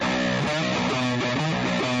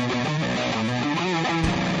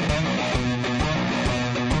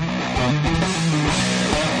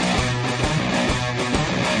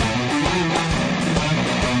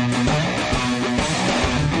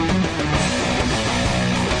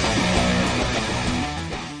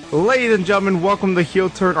Ladies and gentlemen, welcome to Heel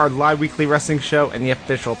Turn, our live weekly wrestling show and the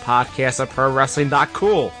official podcast of Pro Wrestling.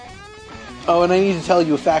 Cool. Oh, and I need to tell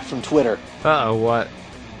you a fact from Twitter. Uh-oh, what?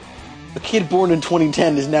 A kid born in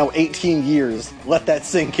 2010 is now 18 years. Let that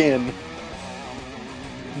sink in.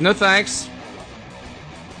 No thanks.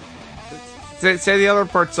 Say the other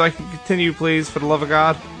part so I can continue, please, for the love of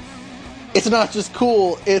God. It's not just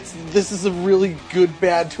cool, this is a really good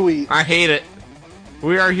bad tweet. I hate it.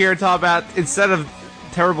 We are here to talk about, instead of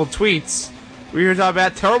terrible tweets, we're here to talk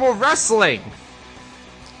about terrible wrestling.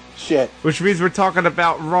 Shit. Which means we're talking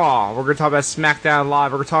about Raw, we're going to talk about SmackDown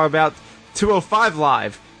Live, we're going to talk about 205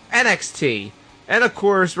 Live, NXT, and of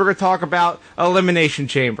course, we're going to talk about Elimination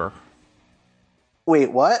Chamber.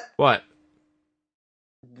 Wait, what? What?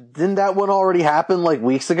 Didn't that one already happen, like,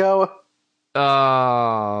 weeks ago?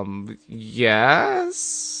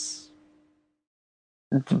 Yes?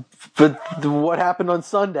 But what happened on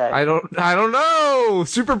Sunday? I don't know!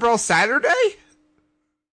 Super Bowl Saturday?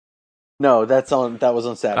 No, that was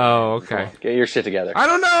on Saturday. Oh, okay. Get your shit together. I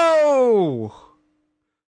don't know!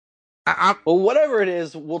 Well, whatever it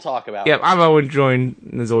is, we'll talk about it. Yep, I'm Owen,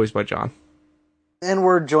 joined as always by John. And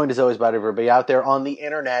we're joined as always by everybody out there on the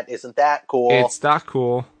internet. Isn't that cool? It's not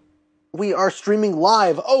cool. We are streaming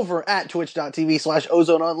live over at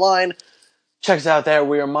twitch.tv/ozoneonline. Check us out there.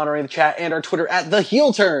 We are monitoring the chat and our Twitter at The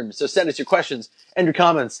Heel Turn. So send us your questions and your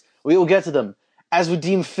comments. We will get to them as we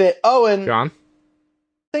deem fit. Owen, John?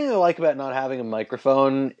 The thing I like about not having a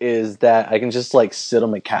microphone is that I can just, like, sit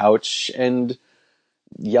on my couch and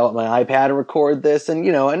yell at my iPad and record this. And,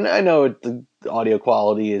 you know, and I know the audio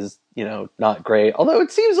quality is, you know, not great. Although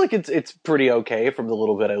it seems like it's pretty okay from the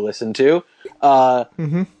little bit I listened to.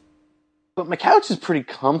 But my couch is pretty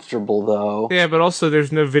comfortable, though. Yeah, but also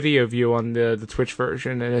there's no video view on the Twitch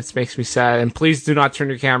version, and it makes me sad. And please do not turn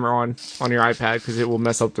your camera on your iPad, because it will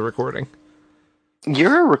mess up the recording.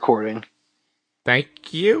 You're recording.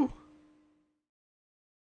 Thank you.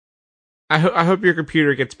 I hope your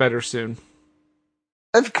computer gets better soon.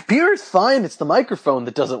 The computer's fine, it's the microphone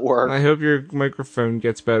that doesn't work. I hope your microphone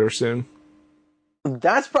gets better soon.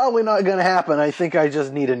 That's probably not going to happen. I think I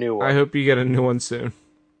just need a new one. I hope you get a new one soon.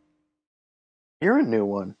 You're a new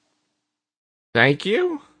one. Thank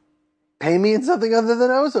you? Pay me in something other than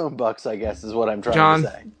ozone bucks, I guess, is what I'm trying to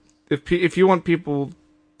say. If you want people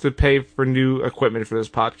to pay for new equipment for this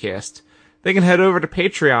podcast, they can head over to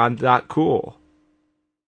patreon.cool.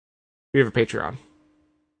 We have a Patreon.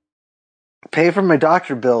 Pay for my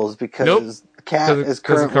doctor bills because the cat is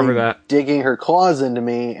currently digging her claws into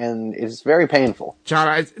me, and it's very painful.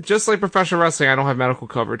 John, just like professional wrestling, I don't have medical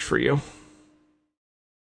coverage for you.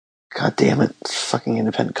 God damn it. Fucking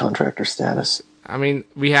independent contractor status. I mean,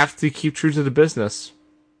 we have to keep true to the business.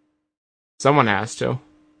 Someone has to.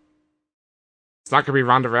 It's not going to be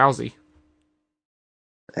Ronda Rousey.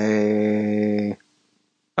 Hey,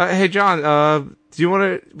 John, do you want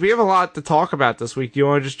to... We have a lot to talk about this week. Do you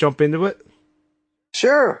want to just jump into it?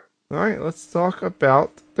 Sure. All right, let's talk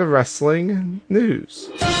about the wrestling news.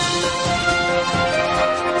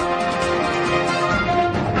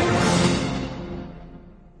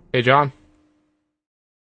 Hey, John.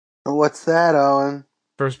 What's that, Owen?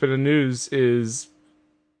 First bit of news is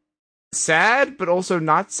sad, but also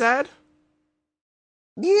not sad.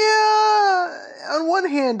 Yeah, on one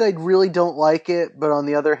hand, I really don't like it, but on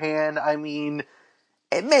the other hand, I mean,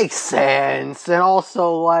 it makes sense. And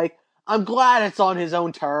also, like, I'm glad it's on his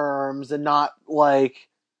own terms and not, like,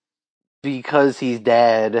 because he's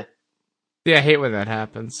dead. Yeah, I hate when that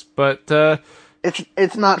happens, but,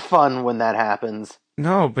 It's not fun when that happens.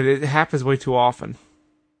 No, but it happens way too often.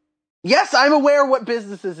 Yes, I'm aware what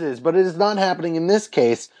business this is, but it is not happening in this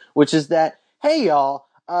case, which is that, hey y'all,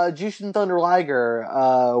 Jushin Thunder Liger,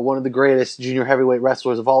 one of the greatest junior heavyweight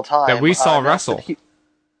wrestlers of all time. That we saw wrestle.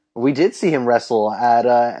 We did see him wrestle at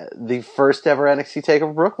the first ever NXT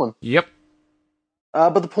TakeOver Brooklyn. Yep.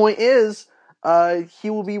 But the point is, he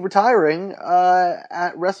will be retiring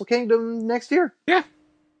at Wrestle Kingdom next year. Yeah.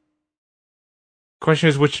 Question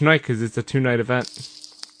is which night, because it's a 2-night event.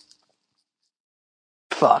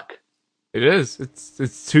 Fuck. It is.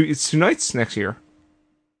 It's two nights next year.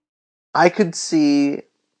 I could see...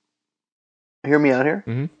 Hear me out here?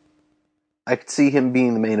 Mm-hmm. I could see him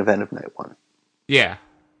being the main event of night one. Yeah.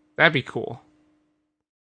 That'd be cool.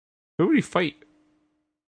 Who would he fight?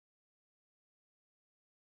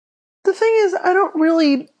 The thing is, I don't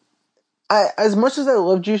really... as much as I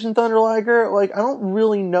love Jushin Thunder Liger, like, I don't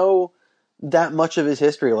really know that much of his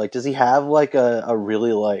history. Like, does he have, like, a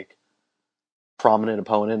really, like, prominent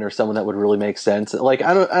opponent or someone that would really make sense? Like,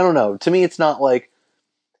 I don't know. To me, it's not like,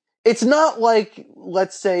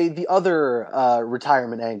 let's say, the other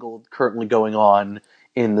retirement angle currently going on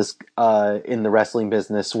in the wrestling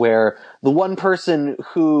business, where the one person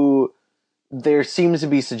who there seems to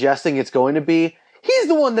be suggesting it's going to be, he's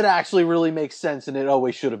the one that actually really makes sense, and it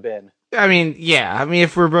always should have been. I mean, yeah. I mean,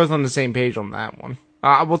 if we're both on the same page on that one,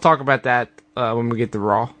 we'll talk about that when we get to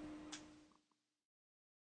Raw.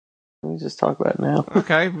 Let me just talk about it now.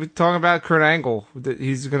 Okay, we're talking about Kurt Angle.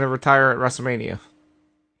 He's going to retire at WrestleMania.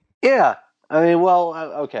 Yeah, I mean, well,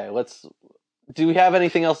 okay. Do we have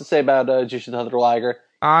anything else to say about Jushin Thunder Liger?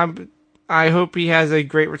 I hope he has a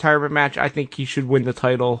great retirement match. I think he should win the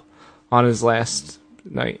title on his last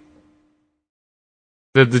night.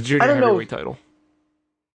 The junior heavyweight title.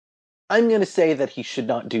 I'm going to say that he should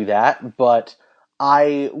not do that, but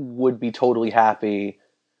I would be totally happy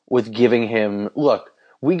with giving him... Look,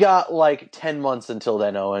 we got like 10 months until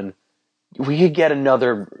then, Owen. We could get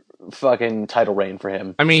another fucking title reign for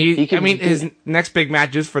him. I mean, his next big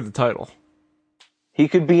match is for the title. He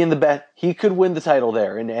could be in the best. He could win the title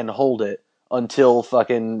there and hold it until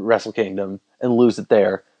fucking Wrestle Kingdom and lose it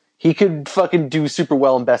there. He could fucking do super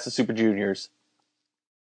well in Best of Super Juniors.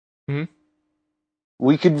 Mm-hmm.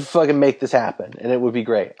 We could fucking make this happen, and it would be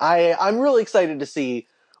great. I'm really excited to see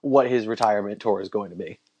what his retirement tour is going to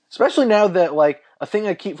be. Especially now that, like, a thing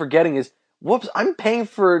I keep forgetting is, whoops, I'm paying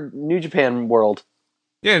for New Japan World.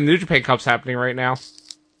 Yeah, New Japan Cup's happening right now.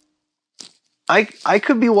 I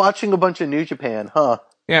could be watching a bunch of New Japan, huh?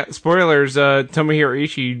 Yeah, spoilers, Tomohiro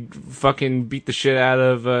Ishii fucking beat the shit out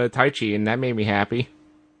of Taichi, and that made me happy.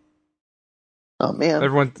 Oh, man.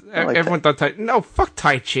 Everyone thought Taichi... No, fuck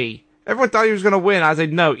Taichi. Everyone thought he was going to win. I was like,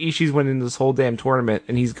 no, Ishii's winning this whole damn tournament,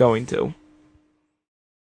 and he's going to.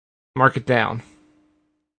 Mark it down.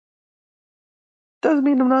 Doesn't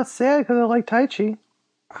mean I'm not sad because I like Taichi.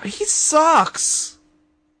 He sucks.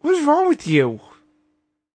 What is wrong with you?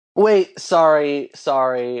 Wait, sorry.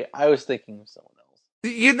 I was thinking of someone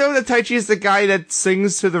else. You know that Taichi is the guy that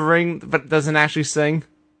sings to the ring but doesn't actually sing?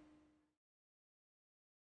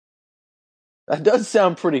 That does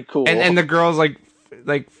sound pretty cool. And the girl's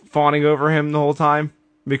like fawning over him the whole time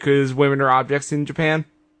because women are objects in Japan.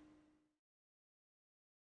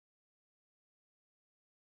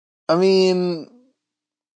 I mean,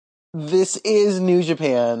 this is New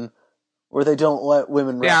Japan, where they don't let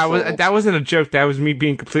women wrestle. Yeah, that wasn't a joke. That was me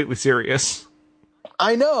being completely serious.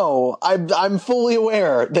 I know. I'm fully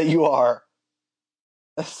aware that you are.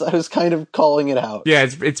 I was kind of calling it out. Yeah,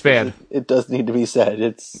 it's bad. It does need to be said.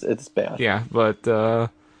 It's bad. Yeah, but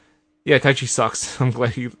yeah, Taichi sucks. I'm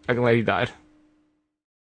glad he died.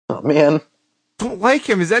 Oh man, don't like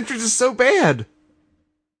him. His entrance is so bad,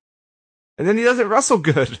 and then he doesn't wrestle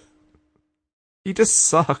good. He just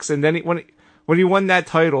sucks. And then when he won that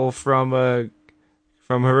title from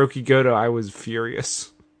Hiroki Goto, I was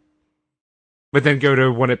furious. But then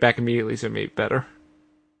Goto won it back immediately, so it made it better.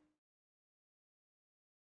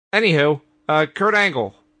 Anywho, Kurt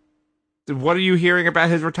Angle. What are you hearing about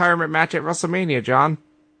his retirement match at WrestleMania, John?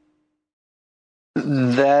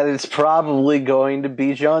 That it's probably going to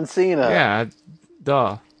be John Cena. Yeah,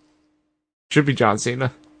 duh. Should be John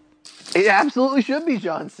Cena. It absolutely should be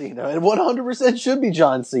John Cena. It 100% should be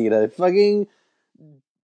John Cena.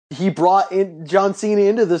 He brought in John Cena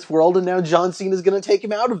into this world, and now John Cena's going to take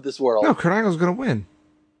him out of this world. No, Kurt Angle's going to win.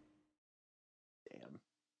 Damn.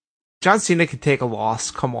 John Cena could take a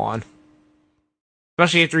loss. Come on.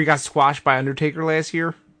 Especially after he got squashed by Undertaker last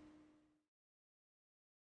year.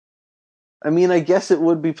 I mean, I guess it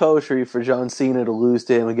would be poetry for John Cena to lose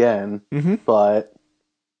to him again, but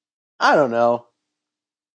I don't know.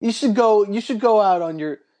 You should go out on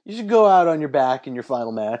your back in your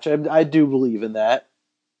final match. I do believe in that.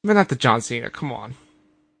 But not the John Cena. Come on.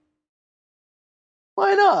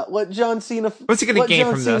 Why not? Let John Cena. What's he going to gain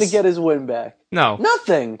from this? John Cena get his win back. No,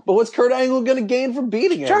 nothing. But what's Kurt Angle going to gain from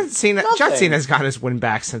beating him? John Cena's gotten his win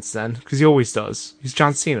back since then because he always does. He's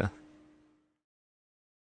John Cena.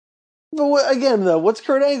 But what's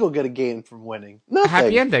Kurt Angle going to gain from winning? Nothing. A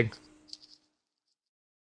happy ending.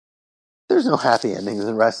 There's no happy endings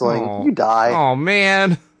in wrestling. Oh. You die. Oh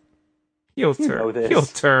man. He'll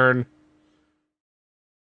turn.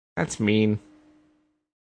 That's mean.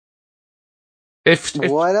 If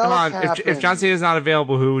John Cena's not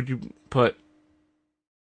available, who would you put?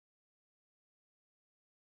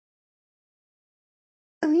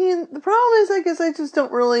 I mean, the problem is, I guess I just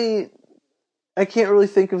don't really. I can't really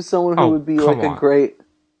think of someone who would be like a great.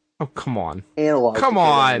 Oh, come on. Analog. Come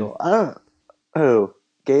on. I don't know. Who?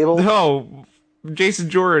 Gable? No. Jason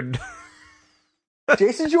Jordan.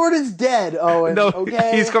 Jason Jordan's dead, Owen. No,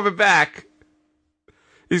 okay? He's coming back.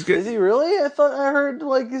 Is he really? I heard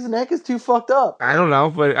like his neck is too fucked up. I don't know,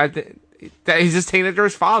 but he's just taking it to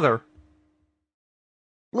his father.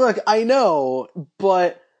 Look, I know,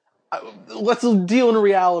 but let's deal in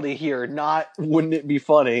reality here, not wouldn't it be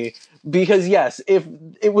funny? Because yes, if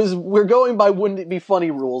it was, we're going by wouldn't it be funny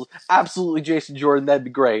rules, absolutely Jason Jordan, that'd be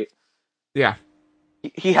great. Yeah.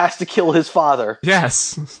 He has to kill his father.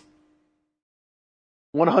 Yes.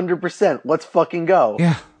 100%. Let's fucking go.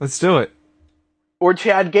 Yeah, let's do it. Or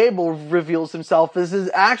Chad Gable reveals himself as his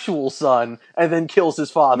actual son and then kills his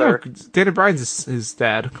father. No, Dana Bryan's his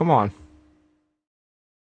dad. Come on.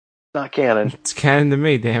 Not canon. It's canon to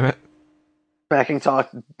me, damn it. Smacking talk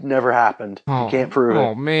never happened. You can't prove it.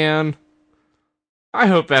 Oh, man. I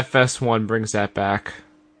hope FS1 brings that back.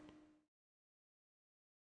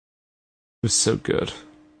 It was so good.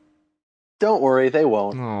 Don't worry, they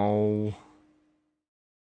won't. Oh.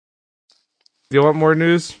 Do you want more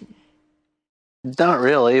news? Not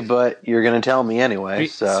really, but you're going to tell me anyway,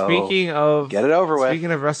 so Speaking of... get it over with.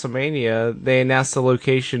 Speaking of WrestleMania, they announced the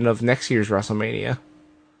location of next year's WrestleMania.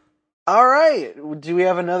 All right. Do we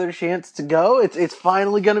have another chance to go? It's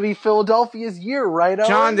finally going to be Philadelphia's year, right, Owen?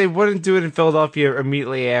 John, they wouldn't do it in Philadelphia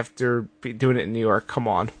immediately after doing it in New York. Come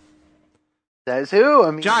on. Says who? I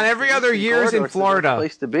mean, John, every other year is in Florida.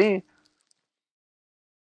 Place to be.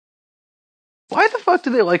 Why the fuck do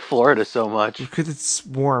they like Florida so much? Because it's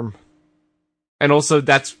warm. And also,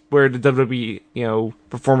 that's where the WWE,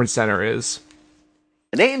 Performance Center is.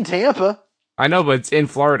 It ain't in Tampa. I know, but it's in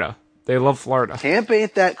Florida. They love Florida. Tampa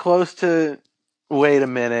ain't that close to... Wait a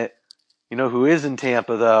minute. You know who is in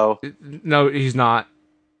Tampa, though? No, he's not.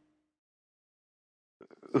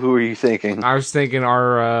 Who are you thinking? I was thinking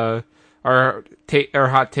our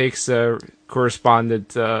hot takes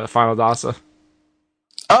correspondent, Final Dasa.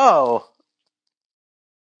 Oh!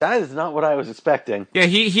 That is not what I was expecting. Yeah,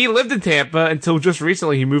 he lived in Tampa until just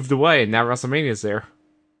recently he moved away, and now WrestleMania's there.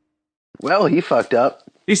 Well, he fucked up.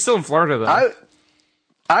 He's still in Florida, though.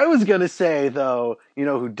 I was gonna say, though,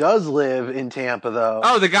 who does live in Tampa, though?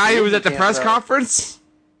 Oh, the guy who was at the press conference?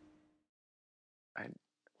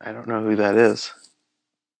 I don't know who that is.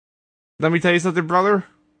 Let me tell you something, brother.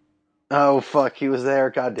 Oh, fuck, he was there,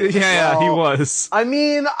 goddamn. Yeah, he was. I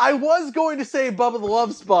mean, I was going to say Bubba the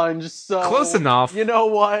Love Sponge, so... Close enough. You know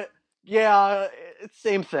what? Yeah, it's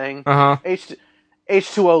same thing. Uh-huh.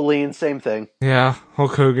 H2O lean, same thing. Yeah,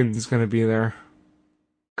 Hulk Hogan's gonna be there.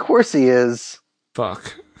 Of course he is.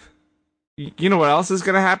 Fuck. You know what else is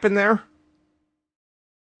gonna happen there?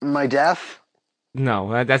 My death?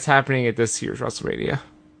 No, that's happening at this year's WrestleMania.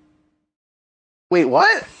 Wait,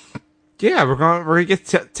 what? Yeah, we're gonna get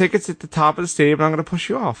tickets at the top of the stadium, and I'm gonna push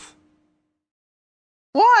you off.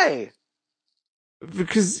 Why?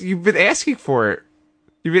 Because you've been asking for it.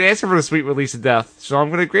 You've been asking for the sweet release of death, so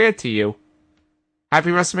I'm gonna grant it to you. Happy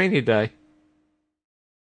WrestleMania Day.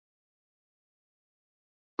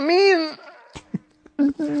 I mean,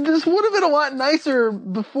 this would have been a lot nicer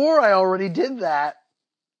before I already did that.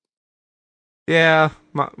 Yeah,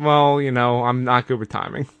 well, I'm not good with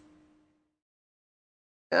timing.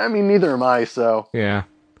 I mean, neither am I, so... Yeah.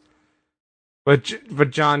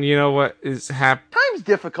 But John, you know what is Time's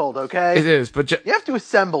difficult, okay? It is, but you have to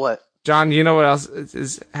assemble it. John, you know what else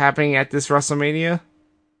is happening at this WrestleMania?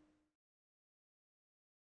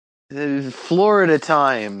 Florida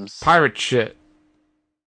times. Pirate shit.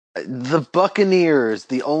 The Buccaneers,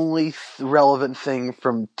 the only relevant thing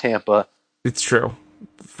from Tampa. It's true.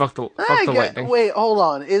 Fuck the Lightning. Wait, hold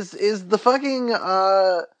on. Is the fucking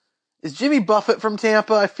is Jimmy Buffett from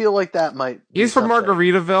Tampa? I feel like that might. He's from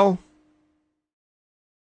Margaritaville.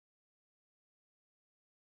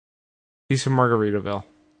 He's from Margaritaville.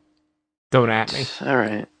 Don't at me. All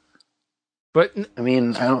right. But I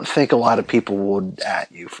mean, I don't think a lot of people would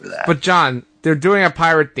at you for that. But John, they're doing a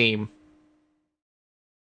pirate theme.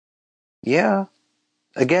 Yeah.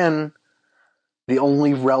 Again, the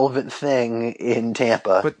only relevant thing in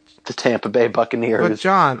Tampa, the Tampa Bay Buccaneers, but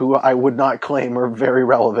John, who I would not claim are very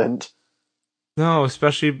relevant. No,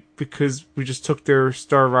 especially because we just took their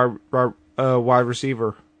star wide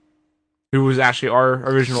receiver, who was actually our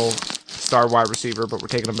original star wide receiver, but we're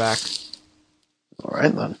taking him back. All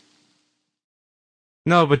right, then.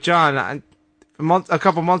 No, but John, a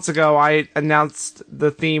couple months ago, I announced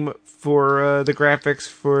the theme for the graphics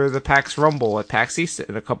for the PAX Rumble at PAX East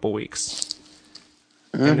in a couple weeks.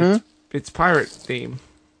 Mm-hmm. And it's pirate theme.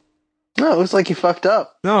 No, it looks like you fucked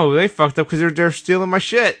up. No, they fucked up because they're stealing my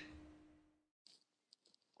shit.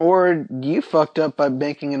 Or you fucked up by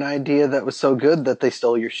making an idea that was so good that they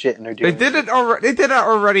stole your shit and are doing. They did it already. They did it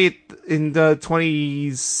already in the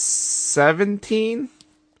 2017.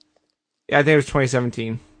 Yeah, I think it was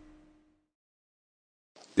 2017.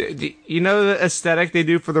 You know the aesthetic they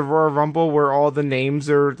do for the Royal Rumble, where all the names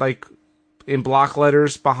are like in block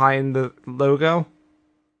letters behind the logo.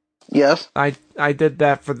 Yes. I did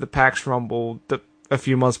that for the PAX Rumble a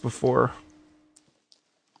few months before,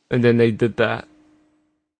 and then they did that.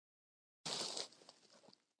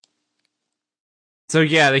 So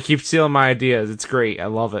yeah, they keep stealing my ideas. It's great. I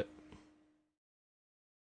love it.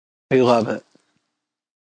 I love it.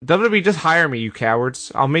 WWE, just hire me, you cowards.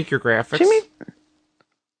 I'll make your graphics.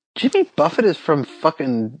 Jimmy Buffett is from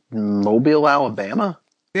fucking Mobile, Alabama?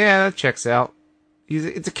 Yeah, that checks out.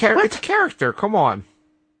 It's a character. Come on.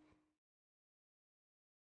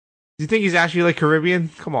 Do you think he's actually like Caribbean?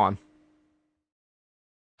 Come on.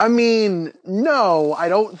 I mean, no, I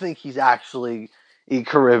don't think he's actually a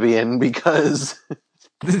Caribbean because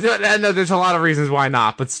No, there's a lot of reasons why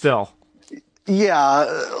not, but still. yeah,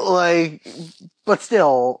 like, but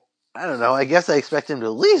still, I don't know. I guess I expect him to at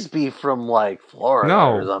least be from like Florida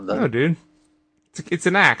or something. No, dude. It's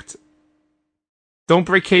an act. Don't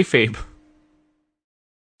break kayfabe.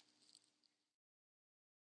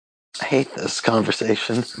 I hate this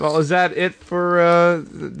conversation. Well, is that it for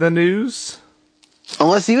the news?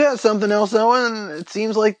 Unless you have something else, Owen, it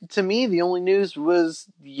seems like to me the only news was,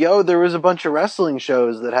 there was a bunch of wrestling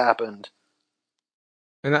shows that happened.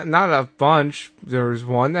 And not a bunch. There was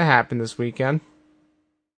one that happened this weekend.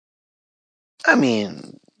 I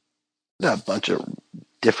mean, a bunch of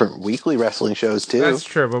different weekly wrestling shows too. That's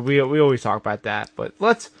true, but we always talk about that. But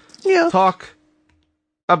let's Yeah. talk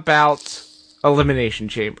about Elimination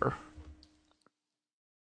Chamber.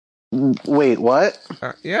 Wait, what?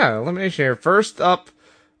 Yeah, Elimination Chamber. First up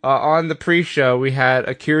on the pre-show, we had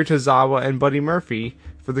Akira Tozawa and Buddy Murphy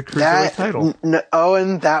for the Cruiserweight title.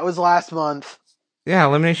 Owen, that was last month. Yeah,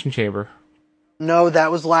 Elimination Chamber. No,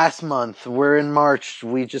 that was last month. We're in March.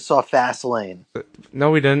 We just saw Fastlane.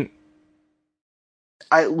 No, we didn't.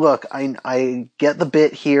 I get the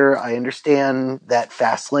bit here. I understand that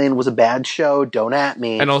Fastlane was a bad show. Don't at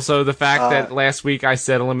me. And also the fact that last week I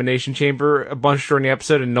said Elimination Chamber a bunch during the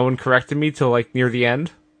episode and no one corrected me till like near the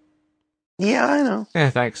end. Yeah, I know. Yeah,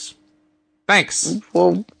 thanks.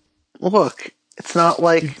 Well, look, it's not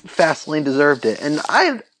like Fastlane deserved it. And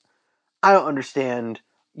I don't understand.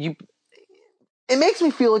 It makes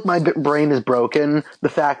me feel like my brain is broken. The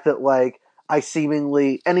fact that like I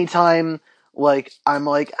seemingly anytime like I'm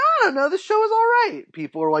like, I don't know, this show is alright.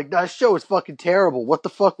 People are like, that show is fucking terrible. What the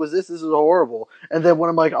fuck was this? This is horrible. And then when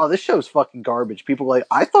I'm like, oh, this show is fucking garbage, people are like,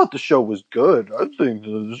 I thought the show was good. I think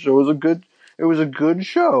the show was it was a good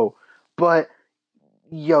show. But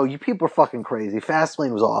you people are fucking crazy.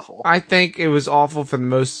 Fastlane was awful. I think it was awful for the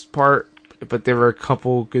most part, but there were a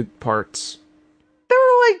couple good parts. There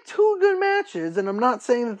were like 2 good matches, and I'm not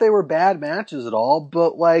saying that they were bad matches at all,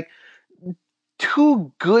 but like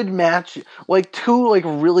 2 good matches, like 2 like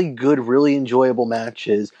really good, really enjoyable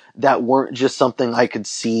matches that weren't just something I could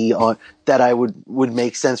see on that I would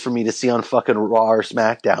make sense for me to see on fucking Raw or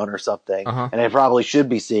SmackDown or something, and I probably should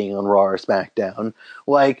be seeing on Raw or SmackDown.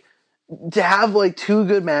 Like to have like 2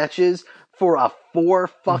 good matches for a 4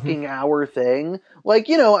 fucking hour thing. Like,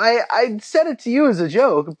 I said it to you as a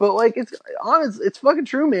joke, but like it's honest, it's fucking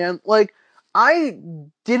true, man. Like I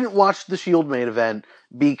didn't watch the Shield main event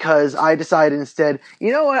because I decided instead,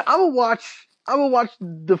 you know what, I'm gonna watch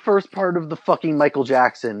the first part of the fucking Michael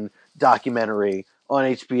Jackson documentary on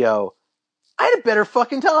HBO. I had a better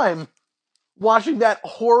fucking time watching that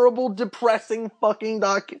horrible, depressing fucking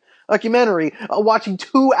documentary, watching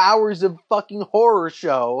 2 hours of fucking horror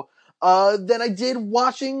show, than I did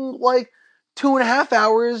watching like 2.5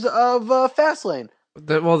 hours of Fastlane.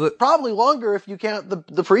 Probably longer if you count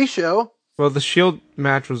the pre-show. Well, the Shield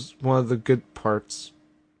match was one of the good parts.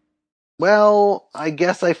 Well, I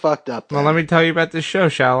guess I fucked up then. Well, let me tell you about this show,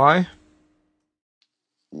 shall I?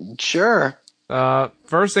 Sure.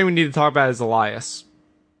 First thing we need to talk about is Elias.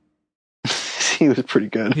 He was pretty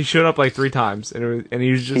good. He showed up like 3 times, and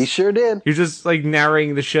he was just... He sure did. He was just like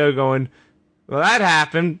narrating the show going, well, that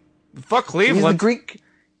happened. Fuck Cleveland.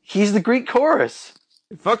 He's the Greek chorus.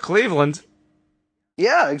 Fuck Cleveland.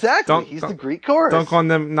 Yeah, exactly. He's the Greek chorus. Dunk on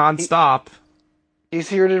them nonstop. He's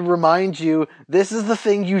here to remind you, this is the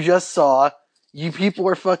thing you just saw. You people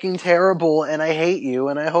are fucking terrible, and I hate you,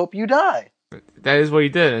 and I hope you die. That is what he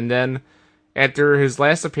did. And then, after his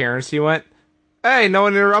last appearance, he went, hey, no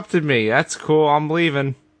one interrupted me. That's cool. I'm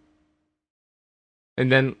leaving. And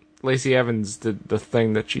then Lacey Evans did the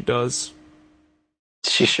thing that she does.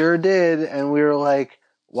 She sure did. And we were like,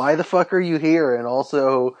 why the fuck are you here? And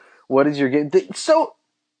also, what is your game? So,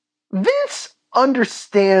 Vince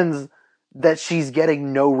understands that she's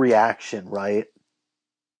getting no reaction, right?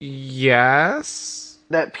 Yes.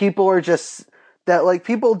 That people are just... That, like,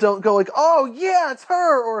 people don't go like, oh, yeah, it's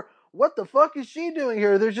her! Or, what the fuck is she doing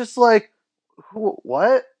here? They're just like,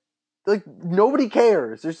 what? like nobody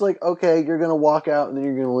cares. It's like, okay, you're gonna walk out and then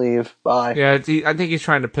you're gonna leave. Bye. Yeah, I think he's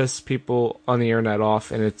trying to piss people on the internet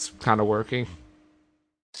off, and it's kind of working.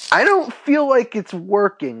 I don't feel like it's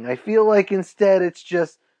working. I feel like instead it's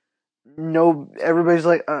just everybody's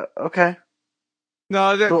like, okay.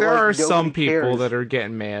 No, there But, like, are nobody some people cares. that are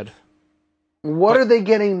getting mad. What are they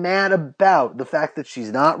getting mad about? The fact that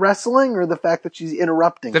she's not wrestling, or the fact that she's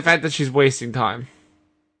interrupting? The fact that she's wasting time.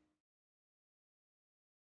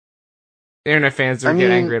 Internet fans are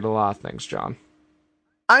getting angry at a lot of things, John.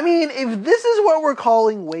 I mean, if this is what we're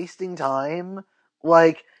calling wasting time,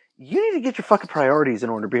 like, you need to get your fucking priorities in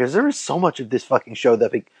order, because there is so much of this fucking show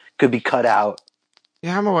that could be cut out.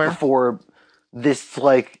 Yeah, I'm aware. For this,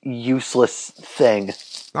 like, useless thing.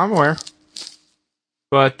 I'm aware.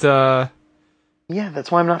 But, yeah,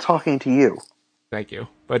 that's why I'm not talking to you. Thank you.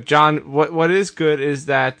 But, John, what is good is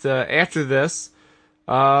that, after this,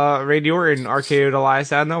 Randy Orton RKO'd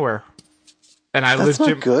Elias out of nowhere. And I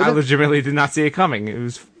legitimately did not see it coming. It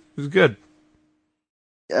was good.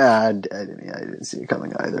 I didn't see it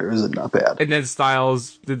coming either. It was not bad. And then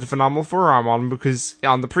Styles did the phenomenal forearm on him because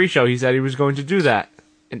on the pre-show he said he was going to do that.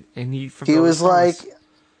 And he was like,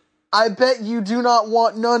 I bet you do not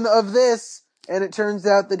want none of this. And it turns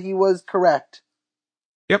out that he was correct.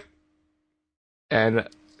 Yep. And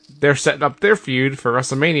they're setting up their feud for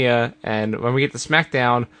WrestleMania. And when we get to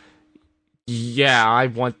SmackDown, yeah,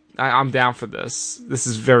 I'm down for this. This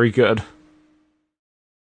is very good.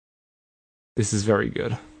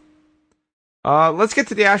 Let's get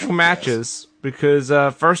to the actual matches, because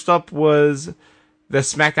first up was the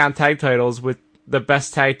SmackDown tag titles with the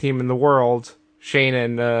best tag team in the world, Shane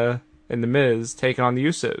and The Miz, taking on the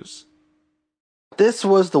Usos. This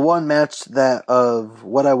was the one match that of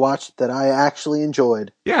what I watched that I actually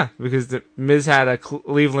enjoyed. Yeah, because the Miz had a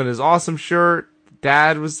Cleveland is awesome shirt.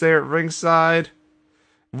 Dad was there at ringside.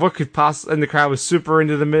 What could possibly... And the crowd was super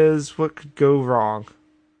into the Miz. What could go wrong?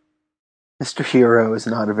 Mr. Hero is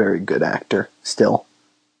not a very good actor, still.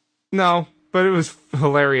 No, but it was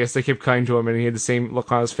hilarious. They kept cutting to him and he had the same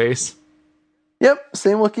look on his face. Yep,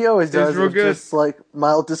 same look he always does. It was real good. Just like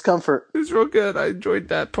mild discomfort. It was real good. I enjoyed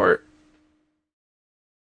that part.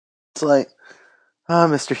 It's like,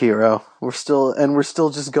 Mr. Hero. We're still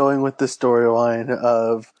just going with the storyline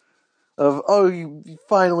of you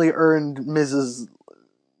finally earned Miz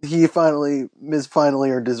finally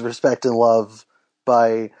earned his respect and love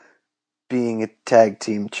by being a tag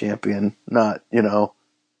team champion, not,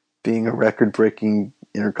 being a record-breaking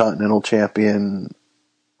Intercontinental champion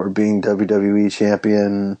or being WWE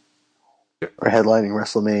champion or headlining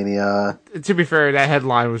WrestleMania. To be fair, that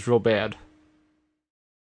headline was real bad.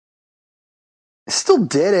 Still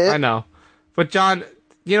did it. I know. But John,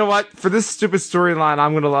 you know what? For this stupid storyline,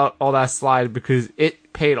 I'm going to let all that slide because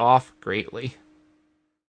it paid off greatly.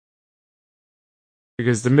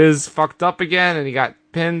 Because The Miz fucked up again and he got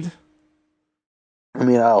pinned. I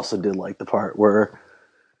mean, I also did like the part where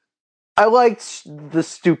I liked the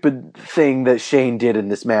stupid thing that Shane did in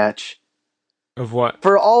this match. Of what?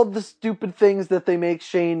 For all the stupid things that they make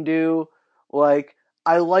Shane do, like,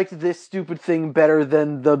 I liked this stupid thing better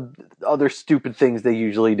than the other stupid things they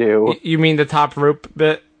usually do. You mean the top rope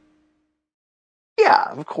bit? Yeah,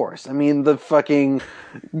 of course. I mean, the fucking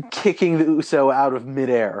kicking the Uso out of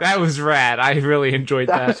midair. That was rad. I really enjoyed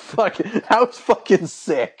that. That was fucking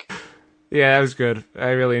sick. Yeah, that was good. I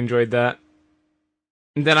really enjoyed that.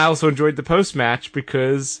 And then I also enjoyed the post-match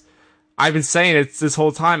because I've been saying it this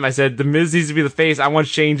whole time. I said, The Miz needs to be the face. I want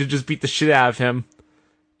Shane to just beat the shit out of him.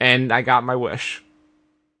 And I got my wish.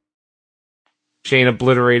 Shane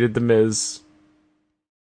obliterated The Miz.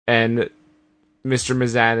 And Mr.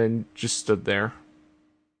 Mizanin just stood there.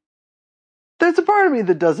 There's a part of me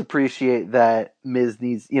that does appreciate that Miz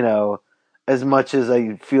needs, as much as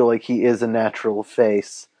I feel like he is a natural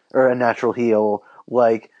face, or a natural heel,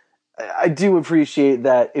 like, I do appreciate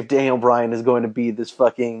that if Daniel Bryan is going to be this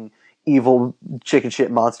fucking evil chicken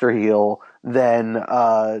shit monster heel, then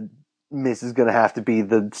Miz is going to have to be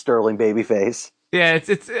the sterling babyface. Yeah,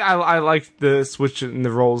 I like the switch in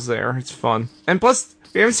the roles there. It's fun. And plus,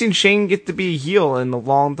 we haven't seen Shane get to be a heel in a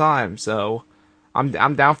long time, so I'm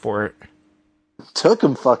down for it. Took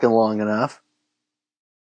him fucking long enough.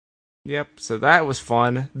 Yep, so that was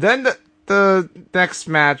fun. Then the next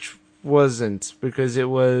match wasn't, because it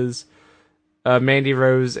was Mandy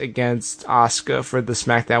Rose against Asuka for the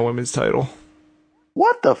SmackDown Women's title.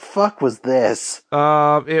 What the fuck was this?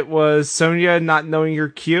 It was Sonya not knowing her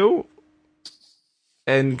cue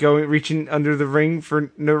and reaching under the ring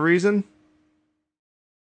for no reason.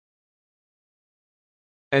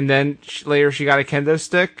 And then later she got a kendo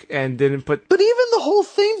stick and didn't put... But even the whole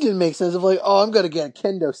thing didn't make sense of like, oh, I'm going to get a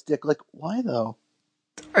kendo stick. Like, why though?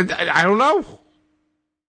 I don't know.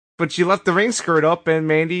 But she left the ring skirt up and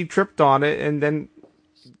Mandy tripped on it and then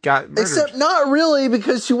got murdered. Except not really,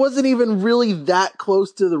 because she wasn't even really that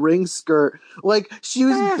close to the ring skirt. Like, she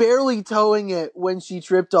was barely towing it when she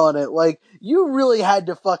tripped on it. Like, you really had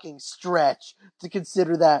to fucking stretch to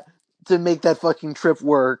consider that, to make that fucking trip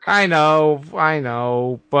work. I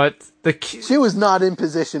know, but she was not in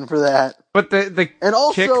position for that. But the and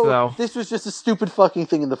also, kick, though. This was just a stupid fucking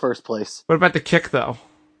thing in the first place. What about the kick, though?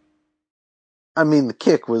 I mean, the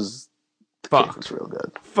kick was... kick was real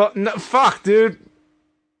good. Fuck, dude.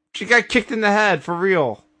 She got kicked in the head, for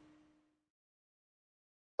real.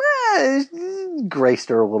 Graced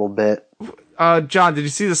her a little bit. John, did you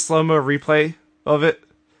see the slow-mo replay of it?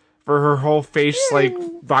 For her whole face,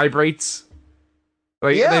 vibrates?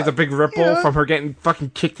 There's a big ripple from her getting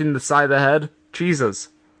fucking kicked in the side of the head. Jesus.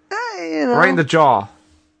 Right in the jaw.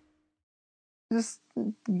 Just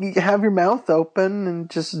have your mouth open and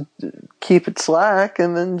just keep it slack,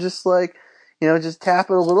 and then just just tap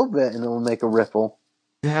it a little bit and it'll make a ripple.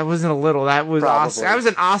 That wasn't a little. That was that was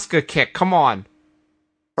an Asuka kick. Come on.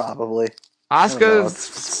 Probably.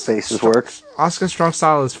 Asuka's faces work. Asuka's strong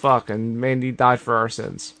style as fuck, and Mandy died for our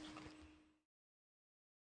sins.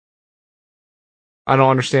 I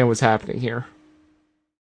don't understand what's happening here.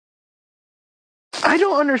 I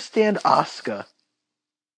don't understand Asuka.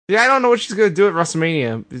 Yeah, I don't know what she's gonna do at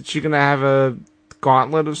WrestleMania. Is she gonna have a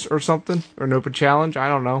gauntlet or something? Or an open challenge? I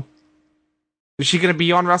don't know. Is she gonna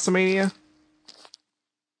be on WrestleMania?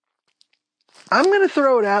 I'm gonna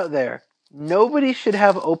throw it out there. Nobody should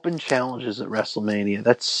have open challenges at WrestleMania.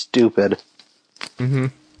 That's stupid. Mm-hmm.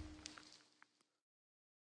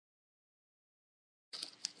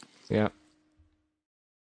 Yeah.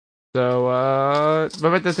 So, what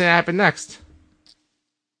about the thing that happened next?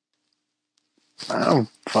 I don't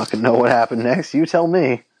fucking know what happened next. You tell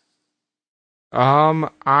me.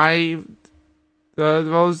 Well, it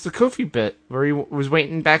was the Kofi bit where he was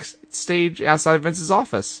waiting backstage outside Vince's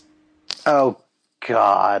office. Oh,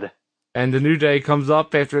 God. And the New Day comes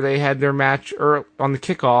up after they had their match on the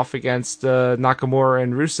kickoff against Nakamura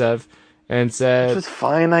and Rusev and said... Which was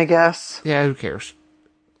fine, I guess. Yeah, who cares?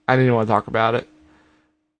 I didn't want to talk about it.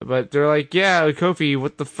 But they're like, yeah, Kofi,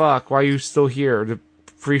 what the fuck? Why are you still here? The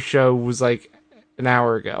pre-show was like an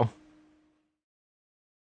hour ago.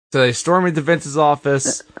 So they storm into Vince's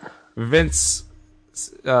office. Vince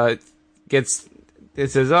it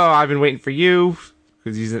says, oh, I've been waiting for you,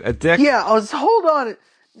 because he's a dick. Yeah, hold on.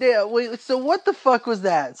 Yeah, wait, so what the fuck was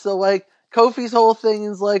that? So, Kofi's whole thing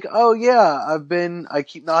is oh yeah, I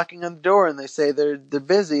keep knocking on the door and they say they're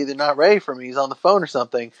busy, they're not ready for me, he's on the phone or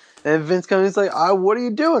something. And Vince comes and he's what are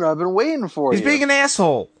you doing? I've been waiting for you. He's being an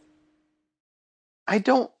asshole.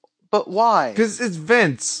 But why? Because it's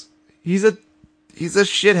Vince. He's a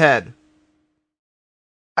shithead.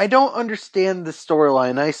 I don't understand the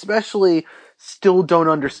storyline. I especially still don't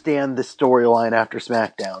understand the storyline after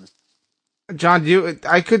SmackDown. John,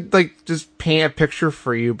 I could just paint a picture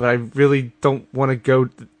for you, but I really don't want to go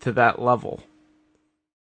to that level.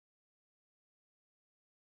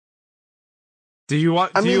 Do you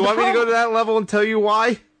want me to go to that level and tell you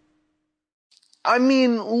why? I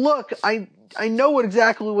mean, look, I know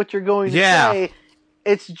exactly what you're going to say.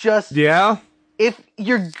 It's just if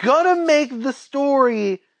you're gonna make the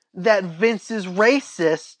story that Vince is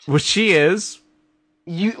racist, which he is,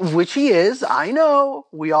 I know,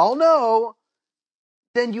 we all know,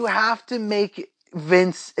 then you have to make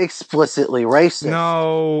Vince explicitly racist.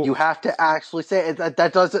 No. You have to actually say it.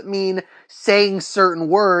 That doesn't mean saying certain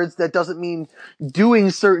words, that doesn't mean doing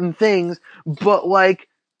certain things, but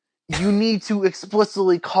you need to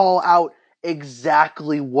explicitly call out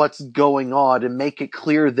exactly what's going on and make it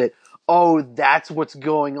clear that, oh, that's what's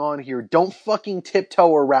going on here. Don't fucking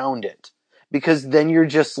tiptoe around it, because then you're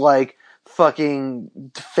just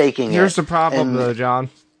fucking faking it. Here's the problem though, John.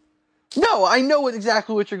 No, I know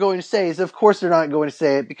exactly what you're going to say. Is of course they're not going to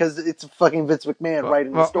say it because it's fucking Vince McMahon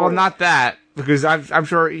writing the story. Well, not that, because I'm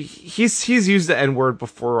sure he's used the N-word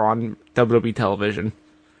before on WWE television.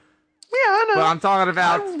 Yeah, I know. But I'm talking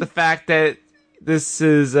about the fact that this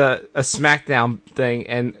is a SmackDown thing,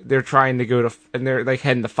 and they're trying to go to, and they're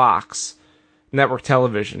heading to Fox network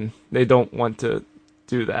television. They don't want to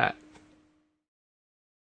do that.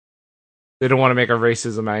 They don't want to make a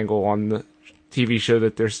racism angle on the TV show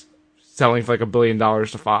that they're selling for $1 billion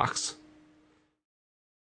to Fox.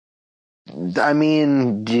 I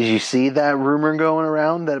mean, did you see that rumor going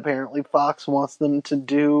around that apparently Fox wants them to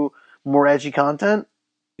do more edgy content?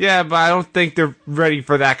 Yeah, but I don't think they're ready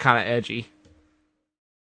for that kind of edgy.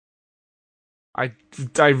 I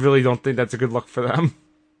really don't think that's a good look for them.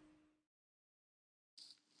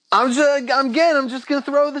 I'm just gonna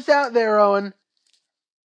throw this out there, Owen.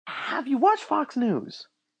 Have you watched Fox News?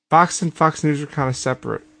 Fox and Fox News are kind of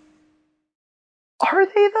separate. Are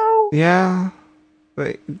they though? Yeah. Are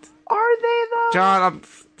they though? John,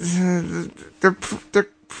 they're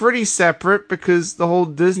pretty separate because the whole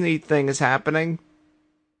Disney thing is happening.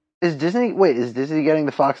 Is Disney getting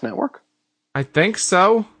the Fox network? I think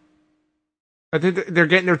so. I think they're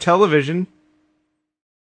getting their television.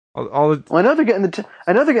 Well, I know they're getting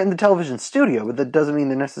the television studio, but that doesn't mean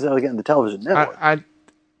they're necessarily getting the television network.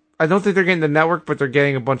 I don't think they're getting the network, but they're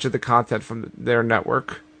getting a bunch of the content from their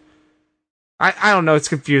network. I don't know. It's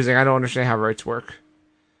confusing. I don't understand how rights work.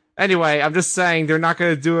 Anyway, I'm just saying they're not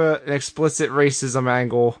going to do an explicit racism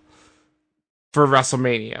angle for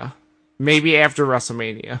WrestleMania. Maybe after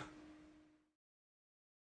WrestleMania.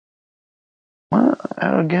 Well,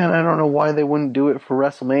 again, I don't know why they wouldn't do it for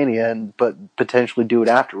WrestleMania, but potentially do it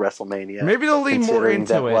after WrestleMania. Maybe they'll lean more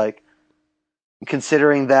into it.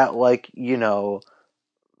 Considering that,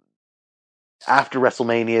 after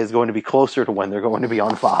WrestleMania is going to be closer to when they're going to be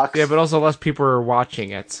on Fox. Yeah, but also less people are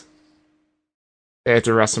watching it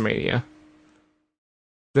after WrestleMania.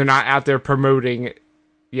 They're not out there promoting,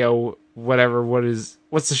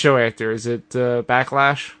 what's the show after? Is it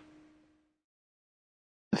Backlash?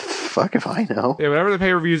 Fuck if I know. Yeah, whatever the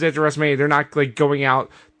pay-per-views after WrestleMania, they're not going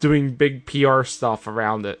out doing big PR stuff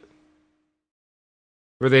around it.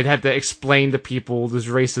 Where they'd have to explain to people this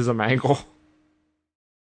racism angle.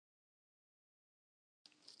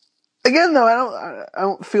 Again, though, I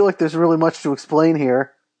don't feel like there's really much to explain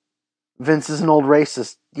here. Vince is an old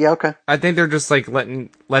racist. Yeah, okay. I think they're just letting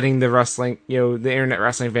the wrestling, the internet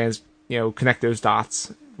wrestling fans, connect those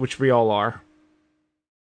dots, which we all are.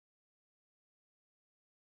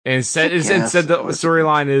 And instead the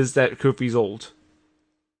storyline is that Kofi's old.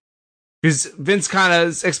 Because Vince kind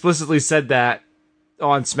of explicitly said that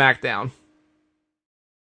on SmackDown.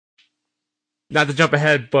 Not to jump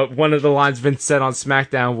ahead, but one of the lines Vince said on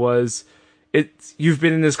SmackDown was, "You've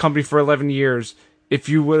been in this company for 11 years. If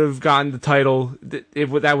you would have gotten the title,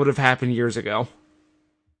 that would have happened years ago.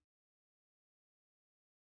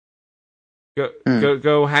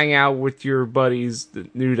 Go hang out with your buddies, the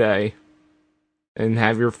New Day, and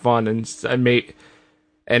have your fun, and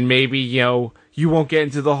maybe you won't get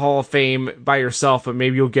into the Hall of Fame by yourself, but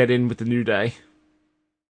maybe you'll get in with the New Day."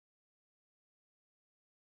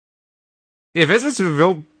 Yeah, Vince was a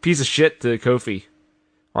real piece of shit to Kofi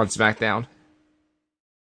on SmackDown.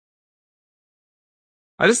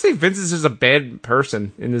 I just think Vince is just a bad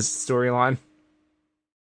person in this storyline.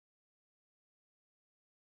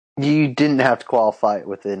 You didn't have to qualify it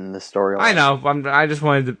within the storyline. I know. I just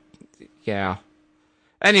wanted to... Yeah.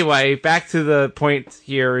 Anyway, back to the point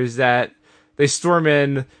here is that they storm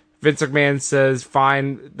in. Vince McMahon says,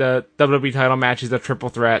 fine, the WWE title match is a triple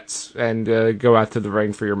threat, and go out to the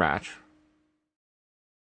ring for your match.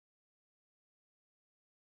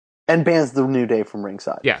 And bans the New Day from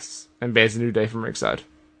ringside. Yes, and bans the New Day from ringside.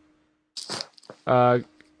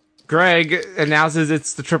 Greg announces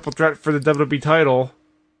it's the triple threat for the WWE title,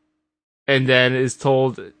 and then is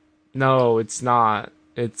told, no, it's not.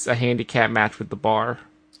 It's a handicap match with the Bar.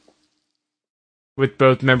 With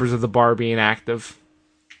both members of the Bar being active.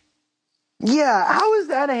 Yeah, how is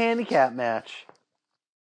that a handicap match?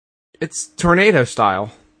 It's tornado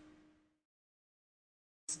style.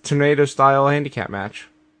 It's a tornado style handicap match.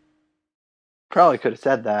 Probably could have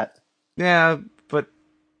said that. Yeah, but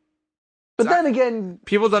then again,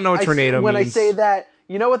 people don't know what tornado means. When I say that,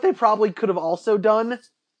 you know what they probably could have also done?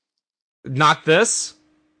 Not this.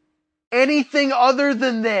 Anything other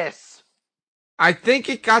than this. I think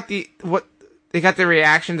they got the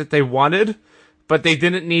reaction that they wanted, but they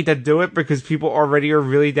didn't need to do it because people already are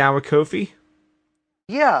really down with Kofi.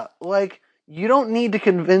 Yeah, you don't need to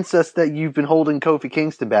convince us that you've been holding Kofi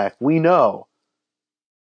Kingston back. We know.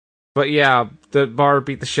 But yeah, the Bar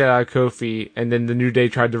beat the shit out of Kofi, and then the New Day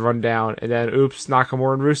tried to run down, and then oops,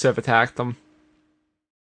 Nakamura and Rusev attacked them.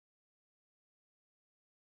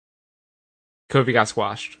 Kofi got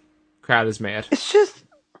squashed. Crowd is mad. It's just...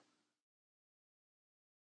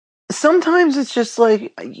 Sometimes it's just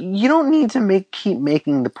you don't need to keep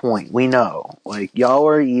making the point. We know. Y'all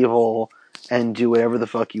are evil and do whatever the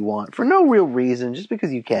fuck you want for no real reason, just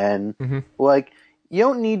because you can. Mm-hmm. You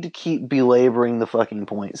don't need to keep belaboring the fucking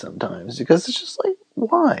point sometimes, because it's just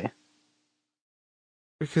why?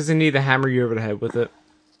 Because they need to hammer you over the head with it.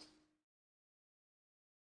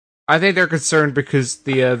 I think they're concerned because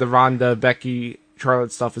the Ronda, Becky,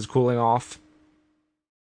 Charlotte stuff is cooling off.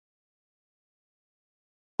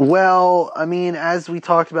 Well, I mean, as we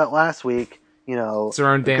talked about last week, It's their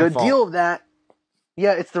own a damn good fault. deal of that.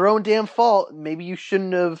 Yeah, it's their own damn fault. Maybe you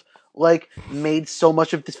shouldn't have, like, made so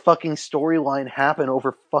much of this fucking storyline happen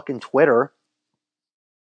over fucking Twitter.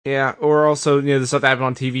 Yeah, or also, the stuff that happened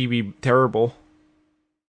on TV be terrible.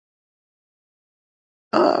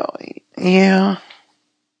 Oh, yeah.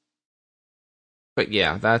 But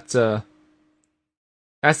yeah, that's the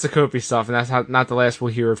Kofi stuff, and that's not the last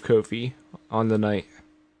we'll hear of Kofi on the night.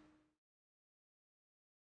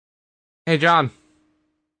 Hey, John.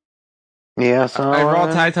 Yeah, so... A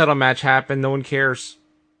Raw tag title match happened, no one cares.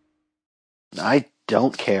 I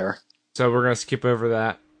don't care. So we're gonna skip over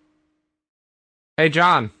that. Hey,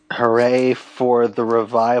 John. Hooray for the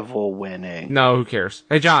Revival winning. No, who cares?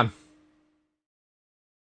 Hey, John.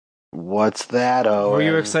 What's that, Owen? Were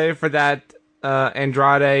you excited for that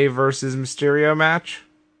Andrade versus Mysterio match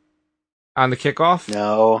on the kickoff?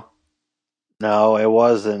 No, it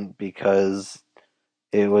wasn't, because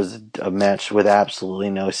it was a match with absolutely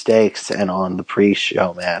no stakes and on the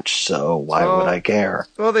pre-show match, so why would I care?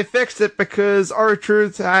 Well, they fixed it because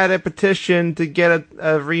R-Truth had a petition to get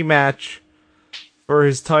a rematch for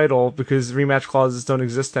his title, because rematch clauses don't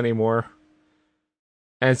exist anymore.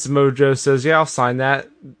 And Samoa Joe says, yeah, I'll sign that.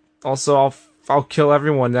 Also, I'll kill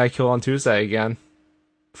everyone that I kill on Tuesday again.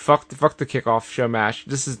 Fuck the kickoff show match.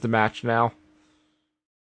 This is the match now.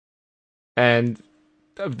 And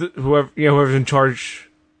whoever's in charge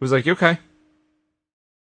was like, okay.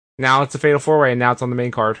 Now it's a fatal 4-way, and now it's on the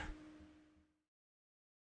main card.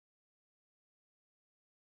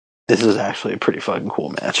 This is actually a pretty fucking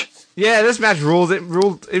cool match. Yeah, this match ruled. It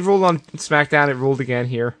ruled on SmackDown. It ruled again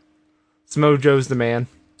here. Samoa Joe's the man.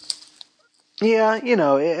 Yeah,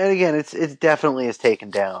 and again, it definitely is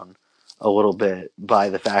taken down a little bit by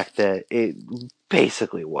the fact that it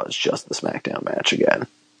basically was just the SmackDown match again.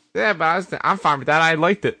 Yeah, but I'm fine with that. I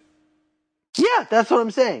liked it. Yeah, that's what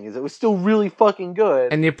I'm saying, is it was still really fucking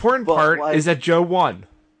good. And the important part is that Joe won.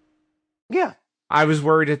 Yeah. I was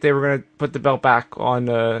worried that they were going to put the belt back on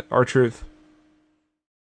R-Truth.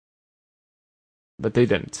 But they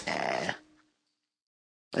didn't.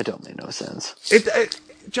 That don't make no sense.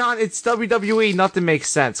 John, it's WWE. Nothing makes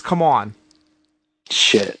sense. Come on.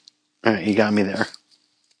 Shit. Alright, you got me there.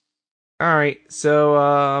 Alright,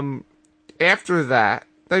 so, after that,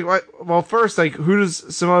 first, who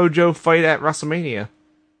does Samoa Joe fight at WrestleMania?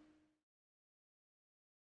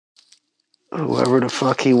 Whoever the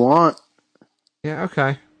fuck he want. Yeah,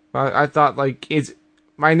 okay. I thought,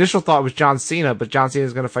 my initial thought was John Cena, but John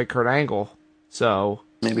Cena's going to fight Kurt Angle, so...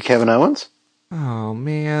 Maybe Kevin Owens? Oh,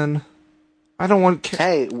 man. I don't want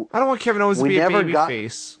Kevin Owens to be a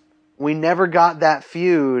babyface. We never got that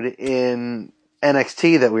feud in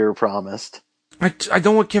NXT that we were promised. I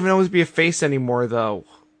don't want Kevin Owens to be a face anymore, though.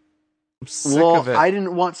 I'm sick of it. I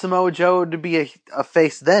didn't want Samoa Joe to be a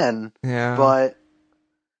face then. Yeah. But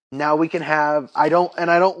now we can have... I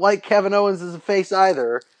don't like Kevin Owens as a face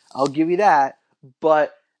either. I'll give you that.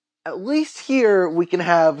 But at least here we can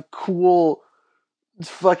have cool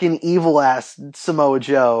fucking evil-ass Samoa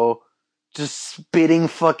Joe just spitting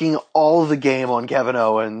fucking all the game on Kevin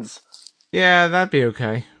Owens. Yeah, that'd be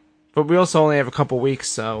okay. But we also only have a couple weeks,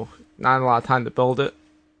 so not a lot of time to build it.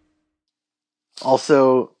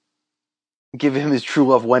 Also, give him his true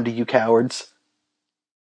love, Wendy, you cowards.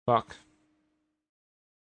 Fuck.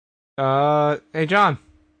 Hey, John.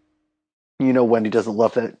 You know Wendy doesn't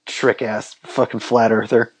love that trick-ass fucking flat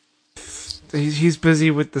earther. He's busy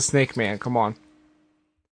with the Snake Man, come on.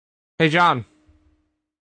 Hey, John.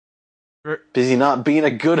 Busy not being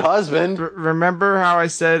a good husband. Remember how I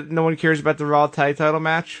said no one cares about the Raw tag title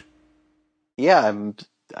match? Yeah,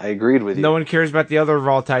 I agreed with you. No one cares about the other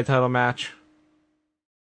Raw tag title match.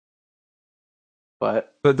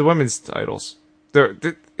 What? The women's titles.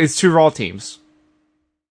 It's two Raw teams.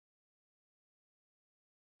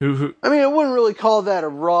 Who? I mean, I wouldn't really call that a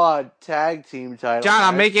Raw tag team title.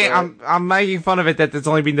 John, match, I'm making fun of it that it's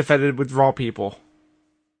only being defended with Raw people.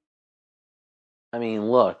 I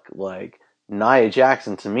mean, look, Nia Jax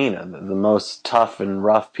and Tamina, the most tough and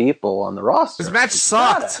rough people on the roster. This match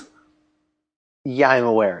sucked. Yeah, I'm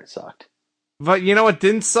aware it sucked. But you know what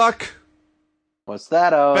didn't suck? What's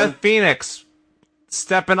that, Owen? Beth Phoenix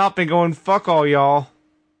stepping up and going, fuck all y'all.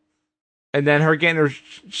 And then her getting her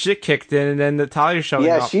shit kicked in, and then Natalya showing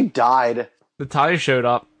up. Yeah, she died. Natalya showed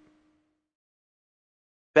up.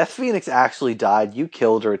 Beth Phoenix actually died. You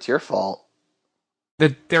killed her. It's your fault.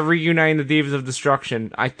 They're reuniting the Divas of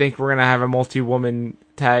Destruction. I think we're going to have a multi-woman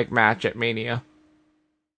tag match at Mania.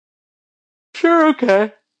 Sure,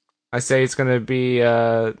 okay. I say it's going to be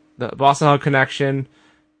the Boston Hug Connection,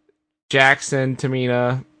 Jackson,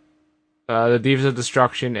 Tamina, the Divas of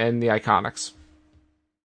Destruction, and the Iconics.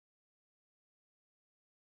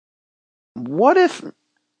 What if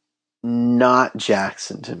not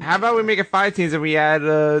Jackson to me? How about we make it 5 teams and we add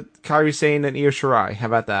Kairi Sane and Io Shirai? How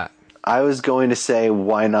about that? I was going to say,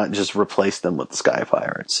 why not just replace them with the Sky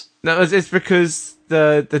Pirates? No, it's because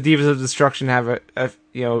the Divas of Destruction have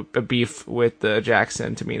a beef with Jackson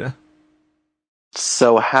and Tamina.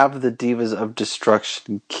 So have the Divas of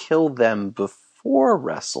Destruction kill them before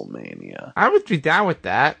WrestleMania. I would be down with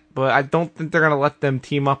that, but I don't think they're gonna let them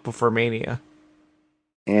team up before Mania.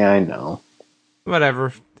 Yeah, I know.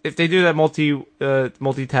 Whatever. If they do that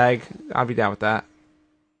multi tag, I'll be down with that.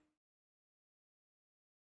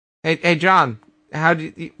 Hey John,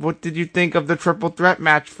 what did you think of the triple threat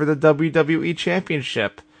match for the WWE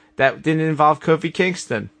Championship that didn't involve Kofi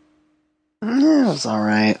Kingston? It was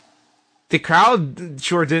alright. The crowd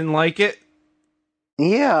sure didn't like it.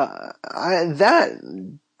 Yeah, that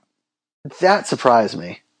surprised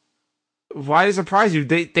me. Why did it surprise you?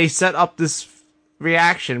 They set up this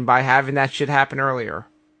reaction by having that shit happen earlier.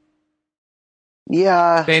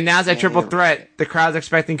 Yeah. They announced that triple threat. The crowd's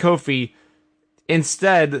expecting Kofi.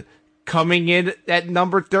 Instead, coming in at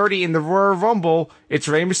number 30 in the Royal Rumble, it's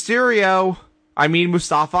Rey Mysterio. I mean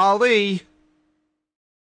Mustafa Ali.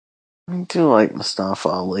 I do like Mustafa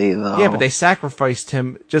Ali, though. Yeah, but they sacrificed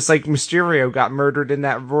him, just like Mysterio got murdered in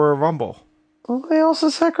that Royal Rumble. Well, they also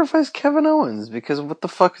sacrificed Kevin Owens, because what the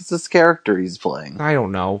fuck is this character he's playing? I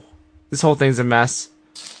don't know. This whole thing's a mess.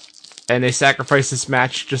 And they sacrificed this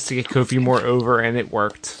match just to get Kofi more over, and it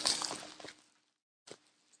worked.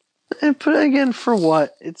 And put it again for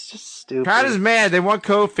what? It's just stupid. Crowd is mad. They want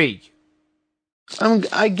Kofi.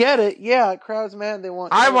 I get it. Yeah, crowd's mad. They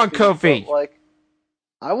want. I want Kofi. Like,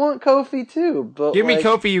 I want Kofi too. But give me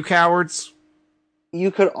Kofi, you cowards. You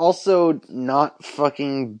could also not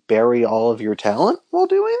fucking bury all of your talent while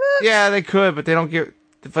doing that. Yeah, they could, but they don't get.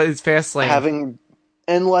 It's Fastlane.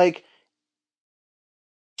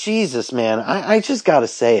 Jesus, man, I just gotta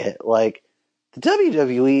say it. Like, the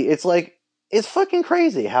WWE, it's fucking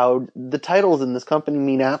crazy how the titles in this company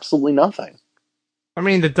mean absolutely nothing. I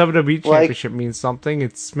mean, the WWE Championship means something.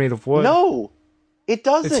 It's made of wood. No, it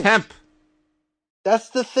doesn't. It's hemp. That's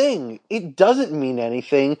the thing. It doesn't mean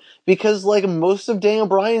anything because, most of Daniel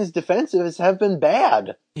Bryan's defensives have been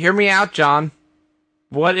bad. Hear me out, John.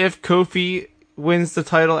 What if Kofi wins the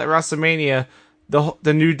title at WrestleMania,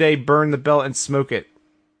 the New Day burn the belt and smoke it?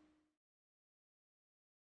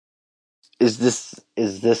 Is this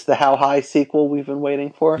the How High sequel we've been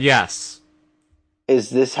waiting for? Yes. Is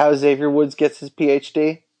this how Xavier Woods gets his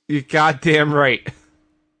PhD? You're goddamn right.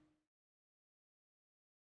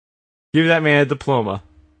 Give that man a diploma.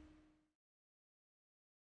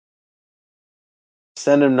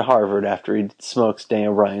 Send him to Harvard after he smokes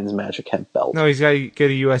Daniel Bryan's magic hemp belt. No, he's got to go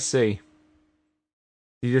to USC.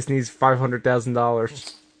 He just needs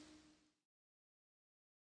 $500,000.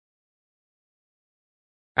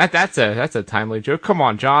 That's a timely joke. Come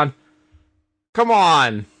on, John. Come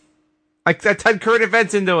on. I tied current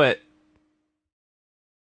events into it.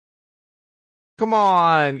 Come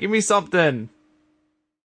on, give me something.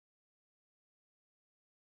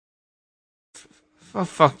 Oh,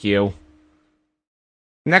 fuck you.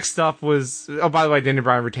 Next up was... Oh, by the way, Daniel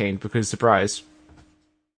Bryan retained, because surprise.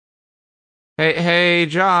 Hey,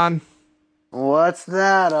 John. What's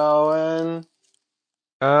that, Owen?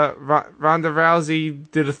 Ronda Rousey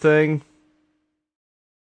did a thing.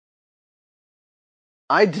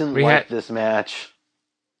 I didn't like this match.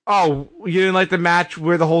 Oh, you didn't like the match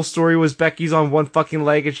where the whole story was Becky's on one fucking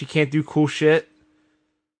leg and she can't do cool shit?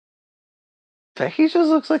 Becky just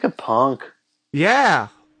looks like a punk. Yeah.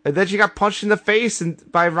 And then she got punched in the face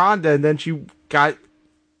by Ronda, and then she got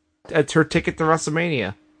her ticket to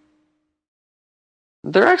WrestleMania.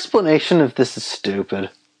 Their explanation of this is stupid.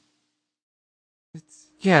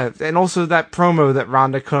 Yeah, and also that promo that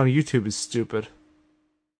Ronda cut on YouTube is stupid.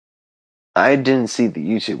 I didn't see the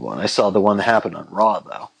YouTube one. I saw the one that happened on Raw,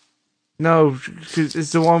 though. No,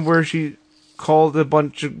 it's the one where she called a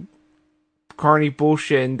bunch of carny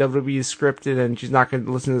bullshit and WWE is scripted and she's not going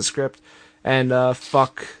to listen to the script. And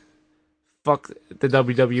fuck the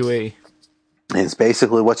WWE. It's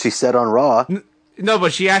basically what she said on Raw. No,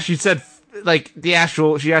 but she actually said, she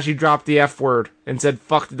actually dropped the F word and said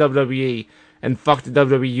fuck the WWE and fuck the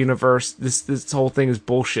WWE universe. This whole thing is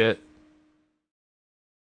bullshit.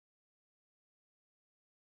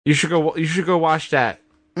 You should go watch that.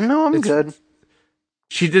 No, I'm good.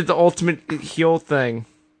 She did the ultimate heel thing.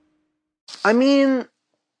 I mean,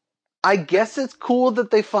 I guess it's cool that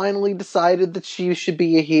they finally decided that she should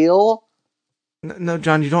be a heel. No,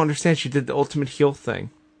 John, you don't understand. She did the ultimate heel thing.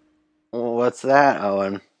 Well, what's that,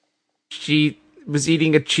 Owen? She was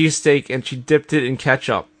eating a cheesesteak and she dipped it in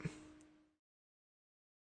ketchup.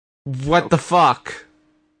 What the fuck?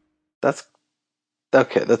 That's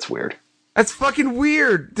okay. That's weird. That's fucking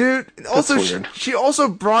weird, dude. Also, weird. She also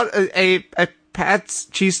brought a Pat's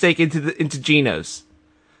cheesesteak into Geno's.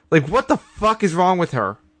 Like, what the fuck is wrong with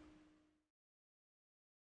her?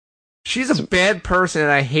 She's a bad person,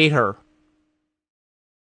 and I hate her.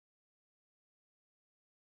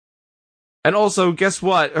 And also, guess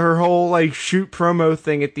what? Her whole like shoot promo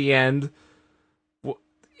thing at the end.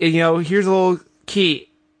 You know, here's a little key.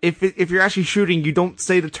 If you're actually shooting, you don't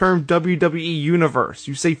say the term WWE Universe.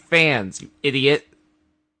 You say fans, you idiot.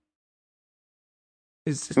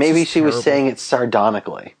 It's Maybe she terrible. was saying it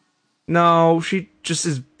sardonically. No, she just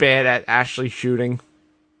is bad at actually shooting.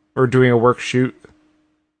 Or doing a work shoot.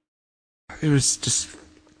 It was just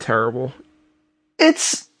terrible.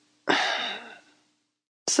 It's...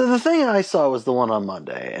 So the thing I saw was the one on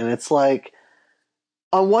Monday, and it's like,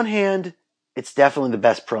 on one hand, it's definitely the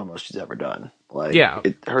best promo she's ever done. Like, yeah.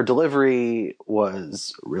 Her delivery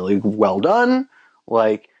was really well done.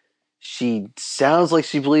 Like, she sounds like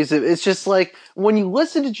she believes it. It's just like, when you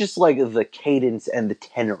listen to just like the cadence and the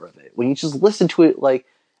tenor of it, when you just listen to it like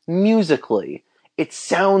musically, it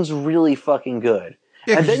sounds really fucking good.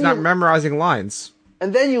 Yeah, because she's not memorizing lines.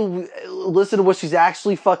 And then you listen to what she's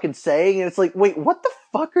actually fucking saying, and it's like, wait, what the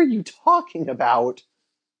fuck are you talking about?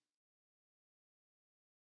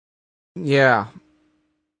 Yeah.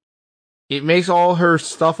 It makes all her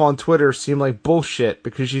stuff on Twitter seem like bullshit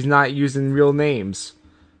because she's not using real names.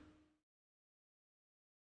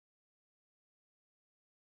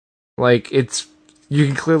 Like, you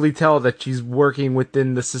can clearly tell that she's working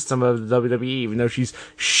within the system of the WWE, even though she's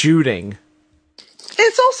shooting.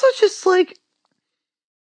 It's also just like,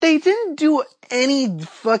 they didn't do any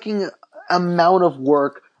fucking amount of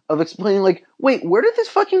work of explaining, like, wait, where did this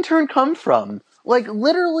fucking turn come from? Like,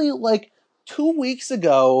 literally, like, 2 weeks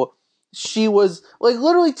ago, she was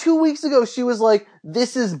like,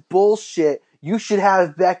 this is bullshit. You should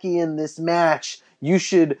have Becky in this match. You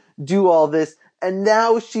should do all this. And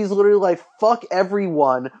now she's literally like, fuck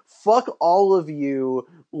everyone. Fuck all of you.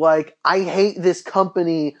 Like, I hate this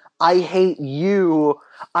company. I hate you.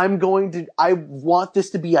 I want this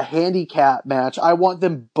to be a handicap match. I want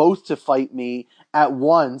them both to fight me at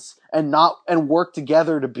once and work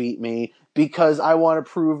together to beat me, because I want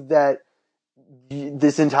to prove that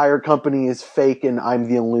this entire company is fake and I'm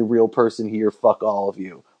the only real person here. Fuck all of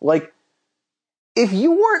you. Like, if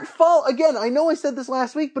you weren't again, I know I said this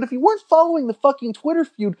last week, but if you weren't following the fucking Twitter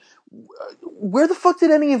feud, where the fuck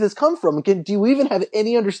did any of this come from? Do you even have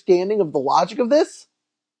any understanding of the logic of this?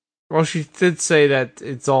 Well, she did say that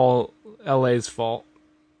it's all LA's fault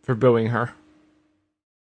for booing her.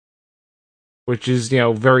 Which is,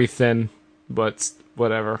 very thin, but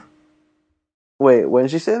whatever. Wait, when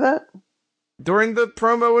did she say that? During the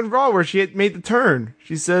promo in Raw where she had made the turn.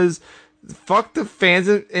 She says, fuck the fans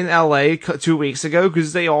in LA 2 weeks ago,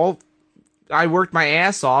 because I worked my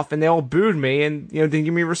ass off and they all booed me and, didn't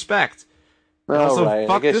give me respect. And also, right.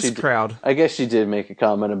 fuck this crowd. I guess she did make a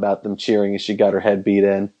comment about them cheering as she got her head beat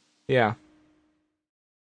in. Yeah.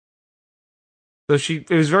 So it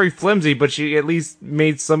was very flimsy, but she at least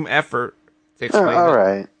made some effort to explain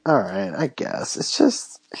it. Alright, I guess.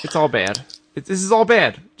 It's all bad. This is all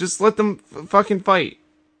bad. Just let them fucking fight.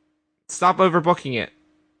 Stop overbooking it.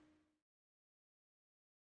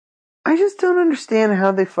 I just don't understand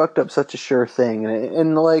how they fucked up such a sure thing.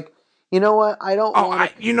 And like, you know what? I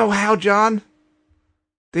don't you know how, John?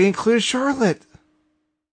 They included Charlotte.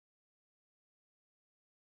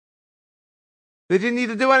 They didn't need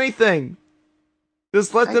to do anything.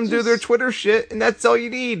 Just let them do their Twitter shit, and that's all you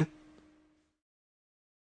need.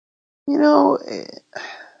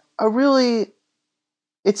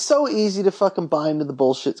 It's so easy to fucking buy into the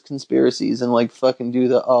bullshit conspiracies and like fucking do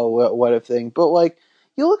the what if thing. But like,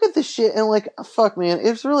 you look at this shit and like, fuck man,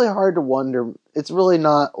 it's really hard to wonder. It's really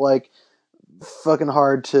not like fucking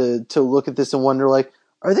hard to look at this and wonder, like,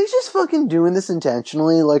 are they just fucking doing this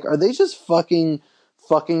intentionally? Like, are they just fucking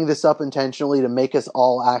this up intentionally to make us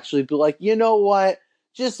all actually be like, you know what?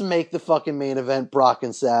 Just make the fucking main event Brock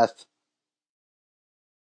and Seth.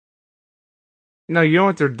 No, you know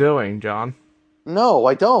what they're doing, John. No,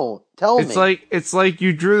 I don't. Tell me. It's like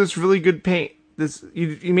you drew this really good paint.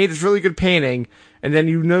 You made this really good painting, and then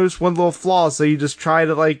you notice one little flaw, so you just try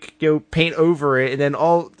to paint over it, and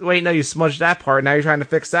then you smudged that part. Now you're trying to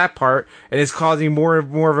fix that part, and it's causing more and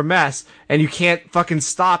more of a mess, and you can't fucking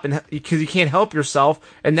stop because you can't help yourself,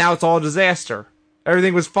 and now it's all a disaster.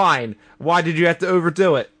 Everything was fine. Why did you have to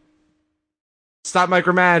overdo it? Stop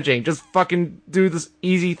micromanaging. Just fucking do this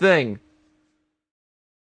easy thing.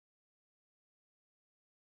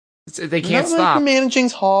 They can't Not stop.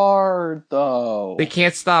 micromanaging's hard, though. They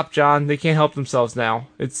can't stop, John. They can't help themselves now.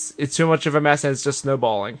 It's too much of a mess, and it's just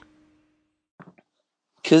snowballing.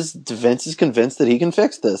 Because Vince is convinced that he can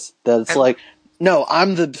fix this. That it's like, no,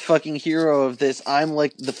 I'm the fucking hero of this. I'm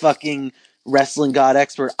like the fucking wrestling god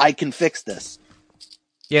expert. I can fix this.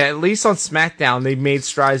 Yeah, at least on SmackDown, they made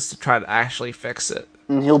strides to try to actually fix it.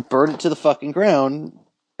 And he'll burn it to the fucking ground.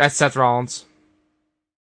 That's Seth Rollins.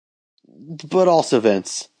 But also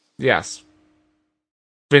Vince. Yes.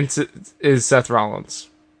 Vince is Seth Rollins.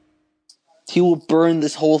 He will burn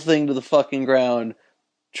this whole thing to the fucking ground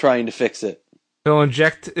trying to fix it. He'll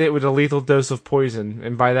inject it with a lethal dose of poison,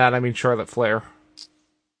 and by that I mean Charlotte Flair.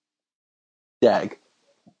 Dag.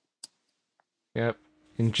 Yep.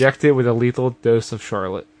 Inject it with a lethal dose of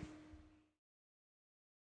Charlotte.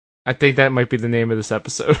 I think that might be the name of this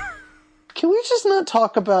episode. Can we just not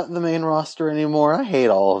talk about the main roster anymore? I hate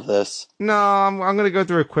all of this. No, I'm going to go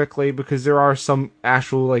through it quickly because there are some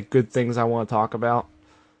actual good things I want to talk about.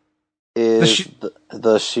 Is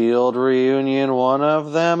the Shield reunion one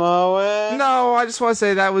of them, Owen? No, I just want to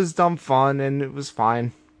say that was dumb fun and it was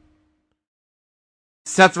fine.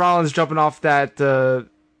 Seth Rollins jumping off that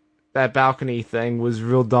balcony thing was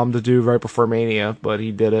real dumb to do right before Mania, but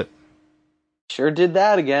he did it. Sure did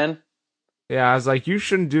that again. Yeah, I was like, you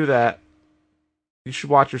shouldn't do that. You should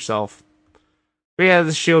watch yourself. But yeah,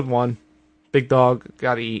 the Shield won. Big dog,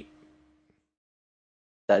 gotta eat.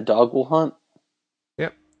 That dog will hunt.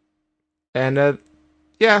 Yep. And,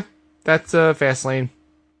 yeah, that's Fastlane.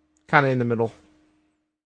 Kind of in the middle.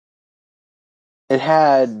 It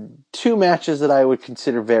had 2 matches that I would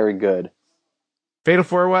consider very good. Fatal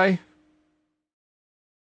 4-Way.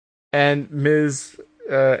 And Miz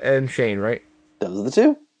and Shane, right? Those are the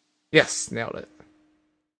 2? Yes, nailed it.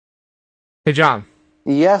 Hey, John.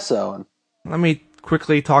 Yes, Owen. Let me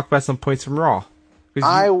quickly talk about some points from Raw.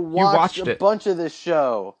 I watched it. bunch of this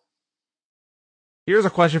show. Here's a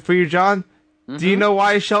question for you, John. Mm-hmm. Do you know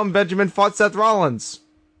why Shelton Benjamin fought Seth Rollins?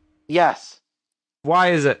 Yes.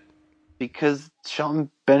 Why is it? Because Shelton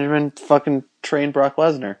Benjamin fucking trained Brock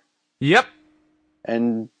Lesnar. Yep.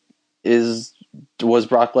 And was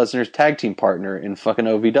Brock Lesnar's tag team partner in fucking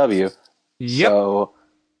OVW. Yep. So,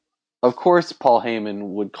 of course, Paul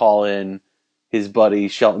Heyman would call in his buddy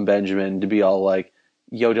Shelton Benjamin to be all like,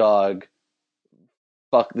 yo, dog,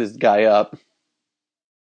 fuck this guy up.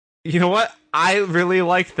 You know what? I really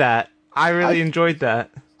liked that. I really enjoyed that.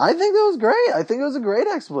 I think that was great. I think it was a great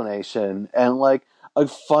explanation. And, like, a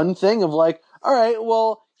fun thing of, like, all right,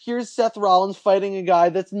 well, here's Seth Rollins fighting a guy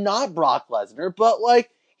that's not Brock Lesnar, but, like,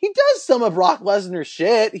 he does some of Brock Lesnar's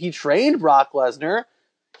shit. He trained Brock Lesnar.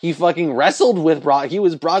 He fucking wrestled with Brock. He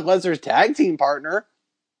was Brock Lesnar's tag team partner.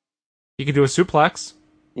 He can do a suplex.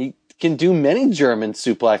 He can do many German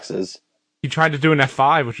suplexes. He tried to do an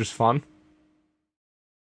F5, which was fun.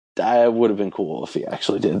 That would have been cool if he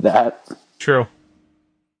actually did that. True.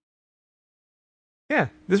 Yeah,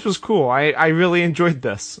 this was cool. I really enjoyed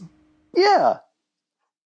this. Yeah.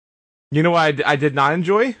 You know what I did not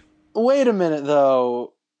enjoy? Wait a minute,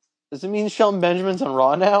 though. Does it mean Shelton Benjamin's on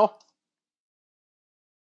Raw now?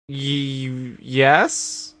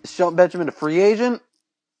 Yes. Is Shelton Benjamin a free agent?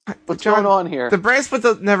 What's going on here? The brand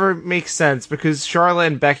split never makes sense because Charlotte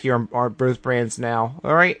and Becky are both brands now.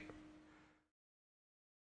 All right.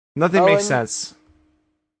 Nothing makes sense.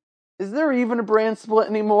 Is there even a brand split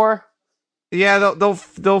anymore? Yeah,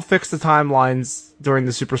 they'll fix the timelines during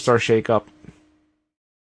the Superstar shakeup.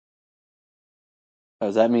 Oh,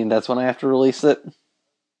 does that mean that's when I have to release it?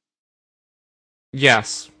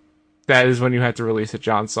 Yes. That is when you have to release it,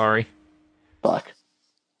 John. Sorry. Fuck.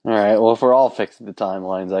 Alright, well, if we're all fixing the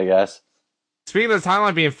timelines, I guess. Speaking of the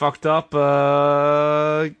timeline being fucked up,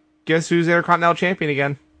 guess who's Intercontinental Champion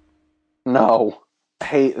again? No. I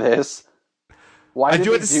hate this. Why did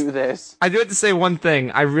they do this? I do have to say one thing.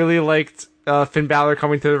 I really liked Finn Balor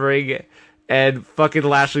coming to the ring and fucking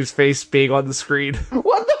Lashley's face being on the screen.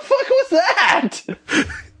 What the fuck was that?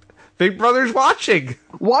 Big Brother's watching.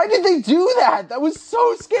 Why did they do that? That was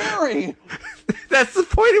so scary. That's the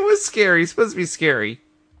point. It was scary. It's supposed to be scary.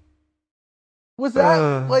 Was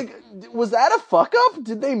that, was that a fuck up?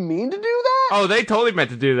 Did they mean to do that? Oh, they totally meant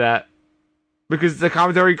to do that. Because the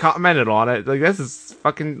commentary commented on it. Like, this is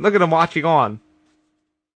fucking, look at them watching on.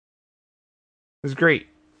 It was great.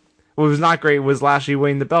 What was not great was Lashley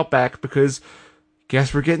winning the belt back because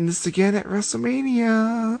guess we're getting this again at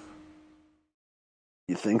WrestleMania.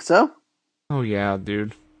 You think so? Oh yeah,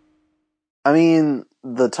 dude. I mean,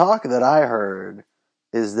 the talk that I heard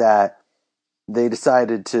is that they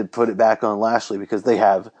decided to put it back on Lashley because they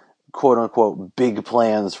have quote unquote big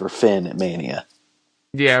plans for Finn at Mania.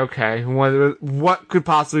 Yeah, okay. What could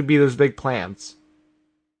possibly be those big plans?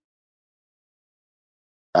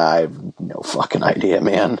 I have no fucking idea,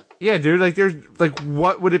 man. Yeah, dude. Like, there's like,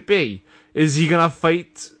 what would it be? Is he gonna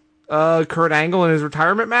fight Kurt Angle in his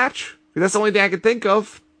retirement match? That's the only thing I could think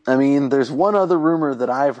of. I mean, there's one other rumor that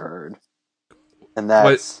I've heard, and What?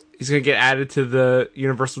 that's He's gonna get added to the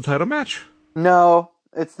Universal Title match? no,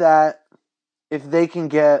 it's that if they can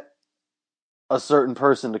get a certain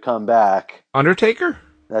person to come back, Undertaker?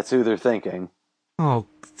 that's who they're thinking. Oh,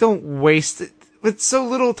 don't waste it. With so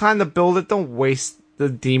little time to build it, don't waste the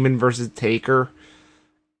Demon versus Taker.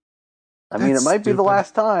 I mean, it might be the stupid.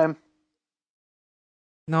 last time.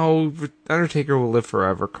 No, Undertaker will live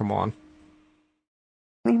forever. Come on.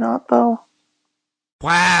 Maybe not, though.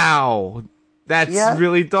 Wow. That's Yeah.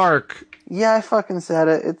 really dark. Yeah, I fucking said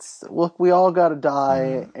it. It's look, we all gotta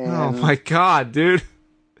die, and Oh my god, dude.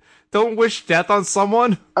 Don't wish death on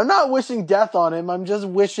someone. I'm not wishing death on him. I'm just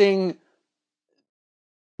wishing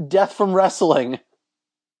death from wrestling.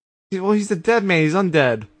 Well, he's a dead man. He's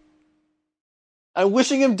undead. I'm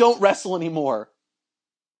wishing him don't wrestle anymore.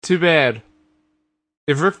 Too bad.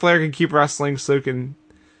 If Ric Flair can keep wrestling, so can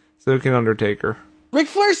Undertaker. Ric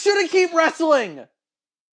Flair shouldn't keep wrestling.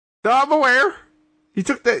 No, I'm aware. He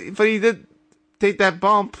took that, but he did take that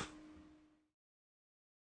bump.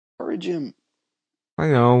 Sorry, Jim. I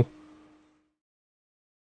know.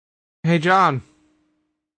 Hey, John.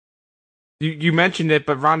 You mentioned it,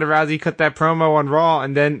 but Ronda Rousey cut that promo on Raw,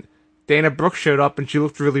 and then Dana Brooke showed up, and she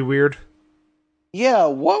looked really weird. Yeah,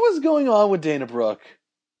 what was going on with Dana Brooke?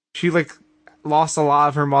 She, like, lost a lot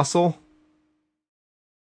of her muscle.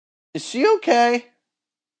 Is she okay?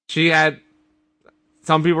 She had...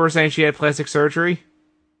 Some people were saying she had plastic surgery.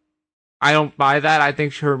 I don't buy that. I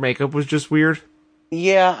think her makeup was just weird.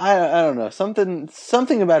 Yeah, I don't know.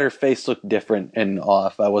 Something about her face looked different and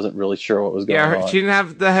off. I wasn't really sure what was going on. She didn't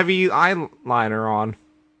have the heavy eyeliner on.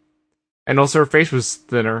 And also her face was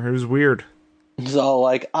thinner. It was weird. It's all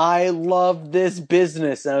like, I love this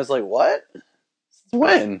business. And I was like, what? Since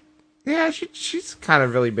when? Yeah, she's kind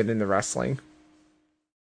of really been into wrestling.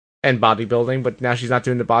 And bodybuilding, but now she's not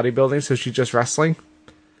doing the bodybuilding, so she's just wrestling.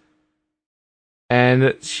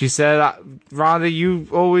 And she said, Ronda, you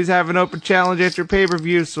always have an open challenge after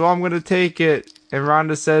pay-per-view, so I'm going to take it. And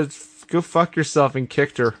Ronda said, go fuck yourself, and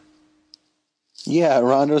kicked her. Yeah,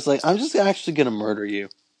 Ronda was like, I'm just actually going to murder you.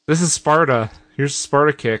 This is Sparta. Here's a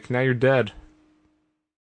Sparta kick. Now you're dead.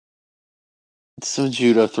 Some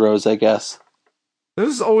judo throws, I guess.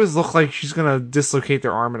 Those always look like she's going to dislocate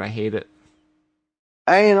their arm, and I hate it.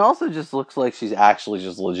 I mean, it also just looks like she's actually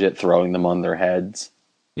just legit throwing them on their heads.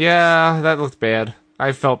 Yeah, that looked bad.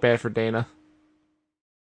 I felt bad for Dana.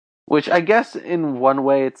 Which I guess in one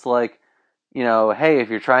way it's like, you know, hey, if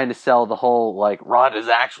you're trying to sell the whole, like, Ronda's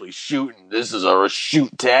actually shooting, this is a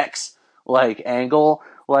shoot text, like, angle,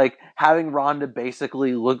 like, having Ronda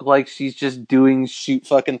basically look like she's just doing shoot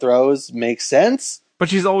fucking throws makes sense. But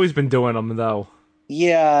she's always been doing them, though.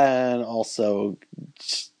 Yeah, and also,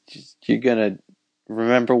 you're gonna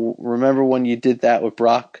remember when you did that with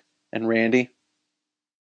Brock and Randy?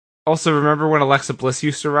 Also, remember when Alexa Bliss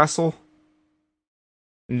used to wrestle?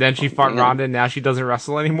 And then she fought Ronda, and now she doesn't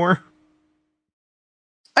wrestle anymore?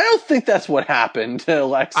 I don't think that's what happened to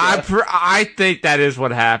Alexa. I think that is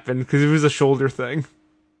what happened, because it was a shoulder thing.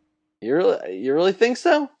 You really think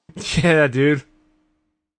so? Yeah, dude.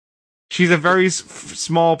 She's a very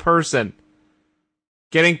small person.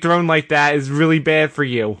 Getting thrown like that is really bad for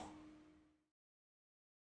you.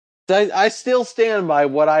 I still stand by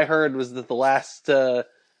what I heard was that the last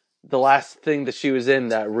thing that she was in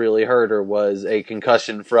that really hurt her was a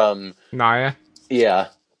concussion from Nia? Yeah.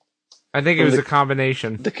 I think it was a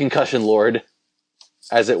combination. The concussion lord,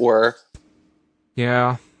 as it were.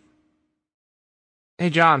 Yeah. Hey,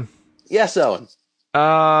 John. Yes, Owen.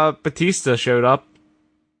 Batista showed up.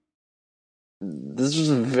 This was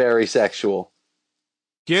very sexual.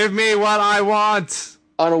 Give me what I want!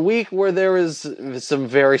 On a week where there was some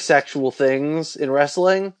very sexual things in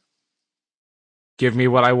wrestling. Give me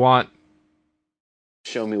what I want.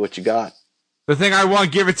 Show me what you got. The thing I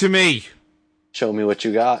want, give it to me. Show me what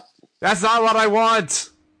you got. That's not what I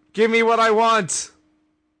want. Give me what I want.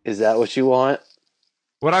 Is that what you want?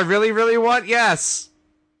 What I really, really want? Yes.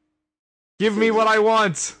 Give me what I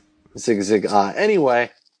want. Zig zig ah.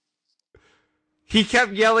 Anyway. He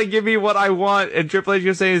kept yelling, give me what I want. And Triple H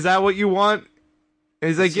was saying, is that what you want? And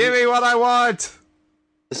he's like, give me what I want.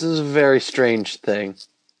 This is a very strange thing.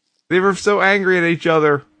 They were so angry at each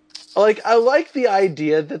other. Like, I like the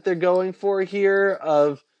idea that they're going for here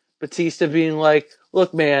of Batista being like,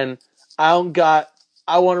 look, man, I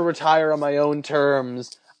want to retire on my own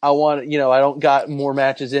terms. I want, I don't got more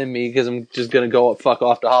matches in me because I'm just going to go fuck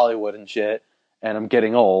off to Hollywood and shit, and I'm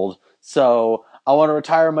getting old. So I want to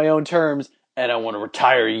retire on my own terms, and I want to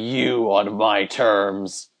retire you on my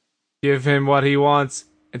terms. Give him what he wants.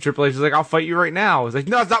 And Triple H is like, I'll fight you right now. He's like,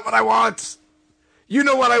 no, it's not what I want. You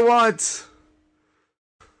know what I want.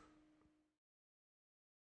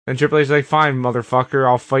 And Triple H is like, fine, motherfucker,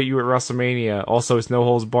 I'll fight you at WrestleMania. Also, it's no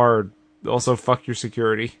holds barred. Also, fuck your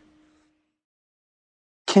security.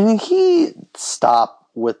 Can he stop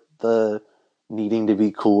with the needing to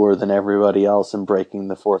be cooler than everybody else and breaking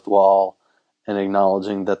the fourth wall and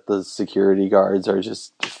acknowledging that the security guards are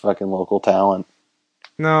just fucking local talent?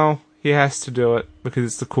 No, he has to do it because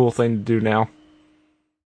it's the cool thing to do now.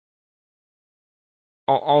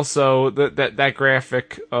 Also, that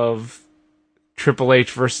graphic of Triple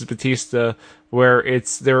H versus Batista, where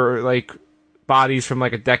they're like bodies from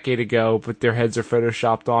like a decade ago, but their heads are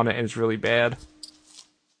photoshopped on it, and it's really bad.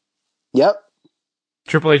 Yep.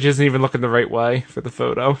 Triple H isn't even looking the right way for the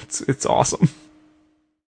photo. It's awesome.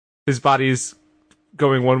 His body's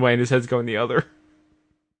going one way and his head's going the other.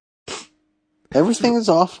 Everything is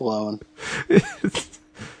offload.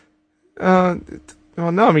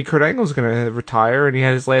 Well, no, I mean, Kurt Angle's going to retire, and he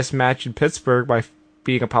had his last match in Pittsburgh by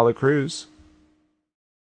beating Apollo Crews.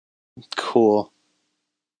 Cool.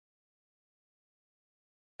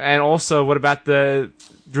 And also, what about the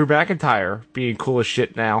Drew McIntyre being cool as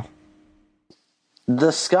shit now?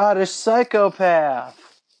 The Scottish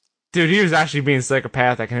psychopath. Dude, he was actually being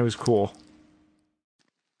psychopathic, and it was cool.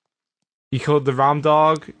 You killed the Rom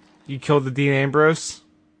Dog. You killed the Dean Ambrose.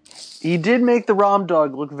 He did make the Rom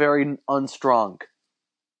Dog look very unstrung.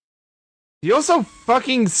 He also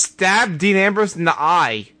fucking stabbed Dean Ambrose in the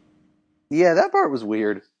eye. Yeah, that part was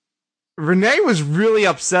weird. Renee was really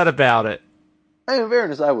upset about it. In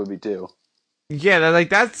fairness, I would be too. Yeah,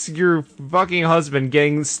 that's your fucking husband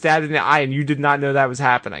getting stabbed in the eye and you did not know that was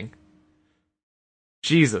happening.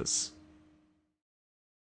 Jesus.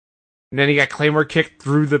 And then he got Claymore kicked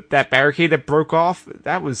through that barricade that broke off.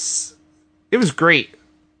 It was great.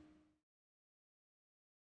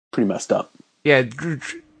 Pretty messed up. Yeah,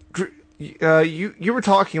 you were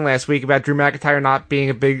talking last week about Drew McIntyre not being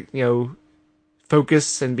a big,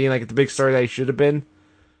 focus and being like the big star that he should have been.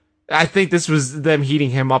 I think this was them heating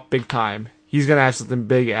him up big time. He's going to have something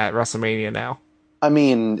big at WrestleMania now. I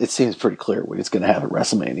mean, it seems pretty clear what he's going to have at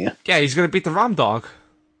WrestleMania. Yeah, he's going to beat the Rom Dog.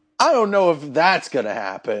 I don't know if that's going to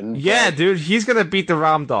happen. Yeah, dude, he's going to beat the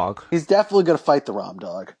Rom Dog. He's definitely going to fight the Rom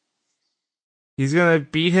Dog. He's going to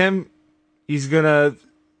beat him. He's going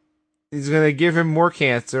to give him more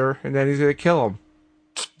cancer, and then he's going to kill him.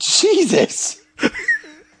 Jesus!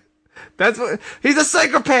 That's what... He's a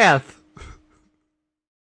psychopath!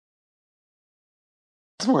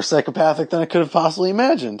 It's more psychopathic than I could have possibly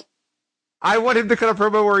imagined. I want him to cut a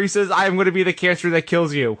promo where he says, I am going to be the cancer that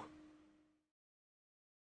kills you.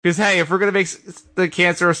 Because, hey, if we're going to make the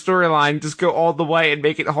cancer a storyline, just go all the way and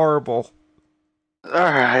make it horrible.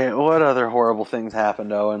 Alright, what other horrible things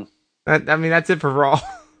happened, Owen? That's it for Raw.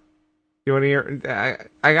 You want to hear?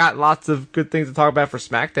 I got lots of good things to talk about for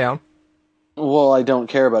SmackDown. Well, I don't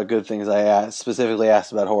care about good things. I specifically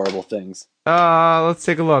asked about horrible things. Let's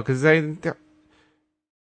take a look.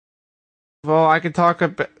 Well, I can talk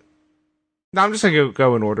about... No, I'm just going to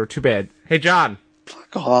go in order. Too bad. Hey, John.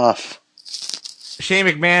 Fuck off. Shane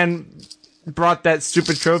McMahon brought that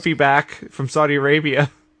stupid trophy back from Saudi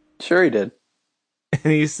Arabia. Sure he did.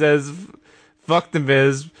 And he says, fuck the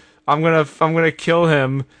Miz. I'm gonna kill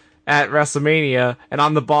him at WrestleMania, and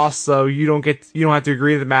I'm the boss, so you don't have to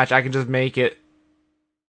agree to the match. I can just make it.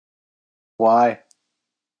 Why?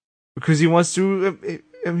 Because he wants to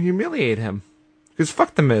humiliate him. Because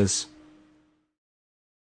fuck the Miz.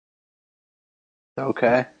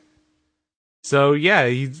 Okay. So yeah,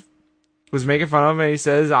 he was making fun of him, and he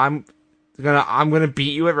says, "I'm gonna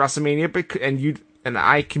beat you at WrestleMania, and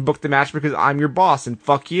I can book the match because I'm your boss, and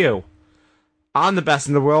fuck you. I'm the best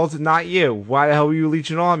in the world, not you. Why the hell were you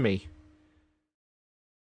leeching on me?"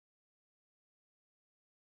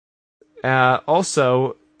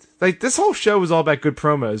 Also, like, this whole show was all about good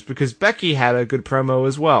promos because Becky had a good promo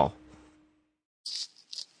as well.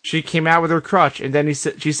 She came out with her crutch, and then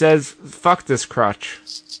she says, "Fuck this crutch."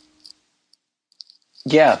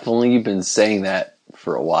 Yeah, if only you've been saying that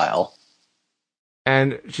for a while.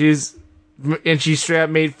 And she straight up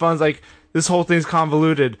made fun, like, this whole thing's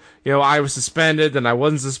convoluted. I was suspended, then I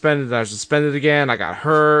wasn't suspended, then I was suspended again, I got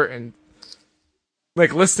hurt, and,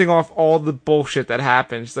 like, listing off all the bullshit that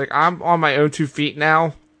happened. She's like, I'm on my own 2 feet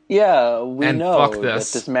now. Yeah, we know fuck that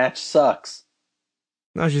this. this match sucks.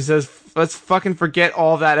 No, she says, let's fucking forget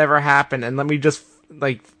all that ever happened, and let me just,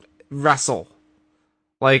 like, wrestle.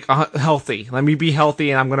 like healthy. Let me be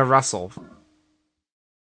healthy, and I'm gonna wrestle.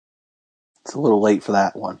 It's a little late for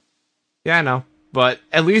that one. Yeah, I know, but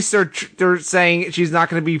at least they're saying she's not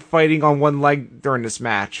gonna be fighting on one leg during this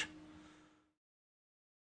match,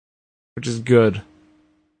 which is good.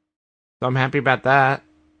 So I'm happy about that.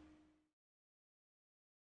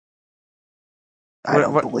 I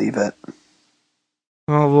don't believe it.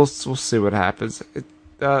 Well, we'll see what happens.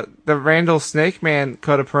 The Randall Snake Man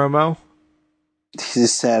cut a promo. He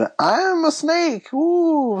just said, "I'm a snake.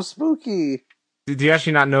 Ooh, spooky." Did you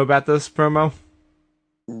actually not know about this promo?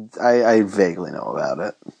 I vaguely know about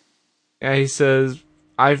it. Yeah, he says,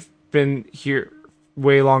 "I've been here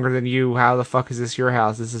way longer than you. How the fuck is this your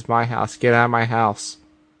house? This is my house. Get out of my house.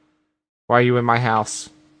 Why are you in my house?"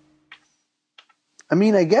 I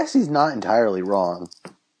mean, I guess he's not entirely wrong.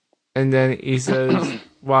 And then he says,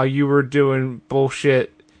 "While you were doing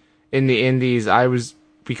bullshit in the Indies, I was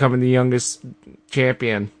becoming the youngest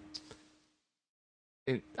champion.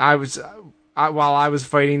 While I was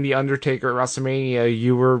fighting the Undertaker at WrestleMania,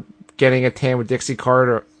 you were getting a tan with Dixie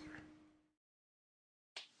Carter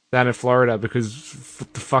down in Florida, because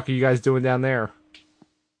what the fuck are you guys doing down there?"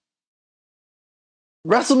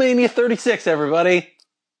 WrestleMania 36, everybody.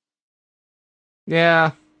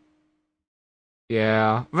 Yeah.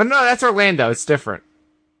 Yeah. But no, that's Orlando. It's different.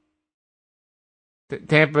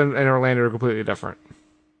 Tampa and Orlando are completely different.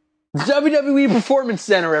 WWE Performance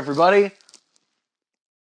Center, everybody.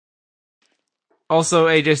 Also,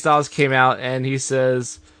 AJ Styles came out and he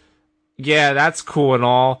says, "Yeah, that's cool and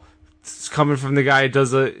all. It's coming from the guy who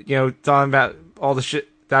does talking about all the shit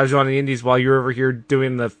that was on the Indies while you're over here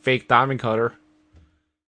doing the fake diamond cutter."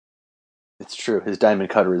 It's true. His diamond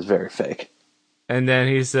cutter is very fake. And then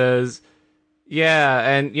he says, "Yeah,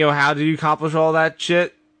 and how did you accomplish all that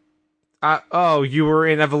shit? You were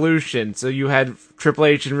in Evolution, so you had Triple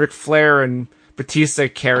H and Ric Flair and Batista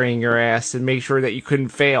carrying your ass and make sure that you couldn't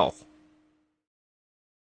fail.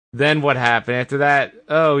 Then what happened after that?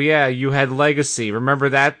 Oh yeah, you had Legacy. Remember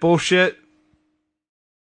that bullshit?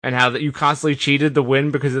 And how that you constantly cheated to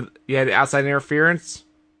win because you had outside interference?"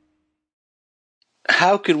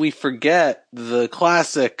 How could we forget the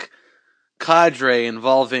classic cadre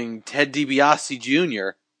involving Ted DiBiase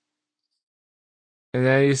Jr. And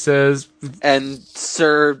then he says, and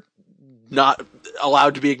Sir not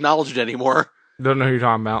allowed to be acknowledged anymore. Don't know who you're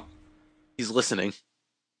talking about. He's listening.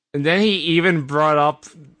 And then he even brought up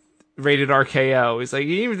Rated RKO. He's like,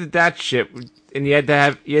 you even did that shit, and you had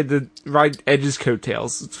to ride Edge's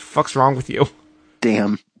coattails. What the fuck's wrong with you?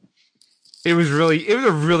 Damn. It was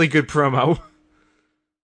a really good promo.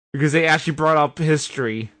 Because they actually brought up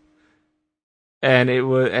history. And I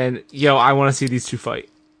want to see these two fight.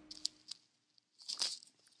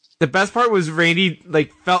 The best part was Randy,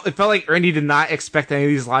 it felt like Randy did not expect any of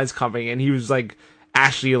these lines coming, and he was,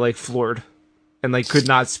 actually, floored. And, could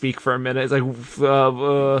not speak for a minute. It's like,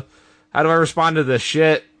 how do I respond to this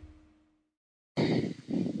shit?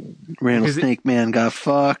 Randall Snake Man got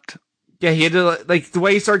fucked. Yeah, he had to, the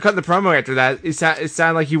way he started cutting the promo after that, it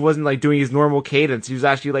sounded like he wasn't, doing his normal cadence. He was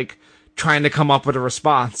actually, trying to come up with a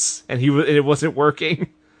response, and it wasn't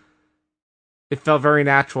working. It felt very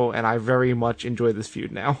natural, and I very much enjoy this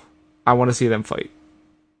feud now. I want to see them fight.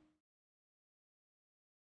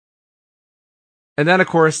 And then, of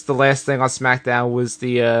course, the last thing on SmackDown was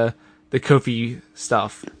the Kofi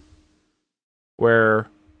stuff, where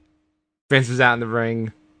Vince was out in the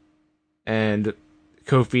ring, and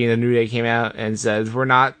Kofi and the New Day came out and said, "We're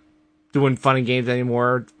not doing fun and games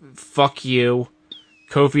anymore. Fuck you.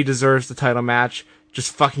 Kofi deserves the title match.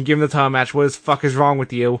 Just fucking give him the title match. What the fuck is wrong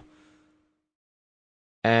with you?"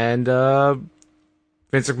 And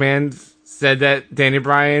Vince McMahon said that Danny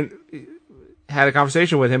Bryan had a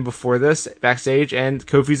conversation with him before this backstage, and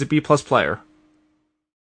Kofi's a B+ player.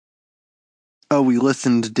 Oh, we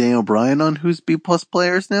listened to Daniel Bryan on Who's B+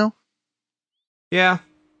 Players now? Yeah.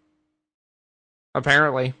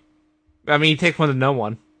 Apparently. I mean, he takes one to no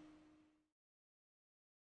one.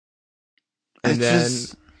 And then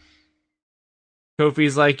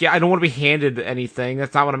Kofi's like, "Yeah, I don't want to be handed anything.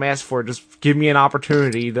 That's not what I'm asked for. Just give me an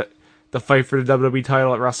opportunity to fight for the WWE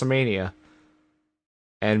title at WrestleMania."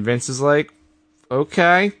 And Vince is like,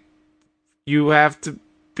 "Okay, you have to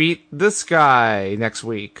beat this guy next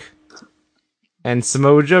week." And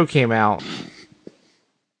Samoa Joe came out.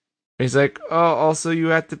 He's like, "Oh, also you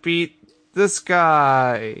have to beat this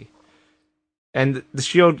guy." And the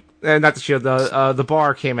Shield, not the Shield, the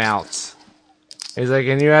Bar came out. He's like,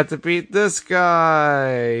 "And you have to beat this guy."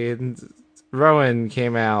 And Rowan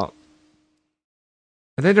came out.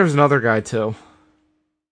 I think there was another guy too.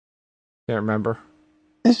 Can't remember.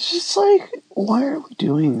 It's just like, why are we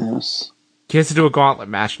doing this? He has to do a gauntlet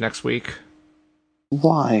match next week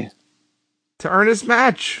Why? to earn his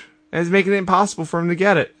match, and it's making it impossible for him to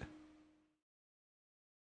get it.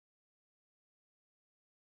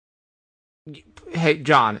 Hey,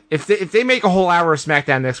 John, if they make a whole hour of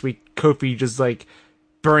SmackDown next week, Kofi just like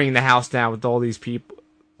burning the house down with all these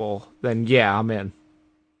people, then yeah, I'm in.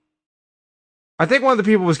 I think one of the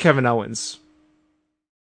people was Kevin Owens.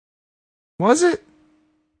 Was it?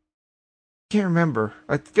 Can't remember.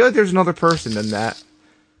 I feel like there's another person in that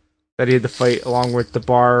he had to fight along with the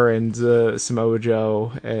Bar and Samoa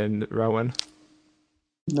Joe and Rowan.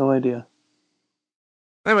 No idea.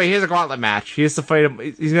 Anyway, he has a gauntlet match. He has to fight him.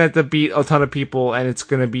 He's gonna have to beat a ton of people, and it's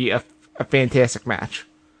gonna be a fantastic match.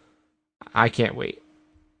 I can't wait.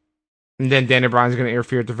 And then Daniel Bryan's gonna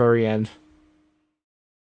interfere at the very end.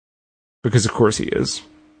 Because of course he is.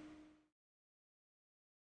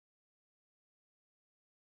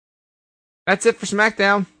 That's it for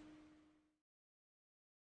SmackDown.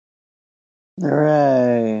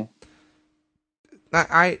 Hooray.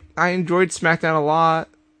 I enjoyed SmackDown a lot.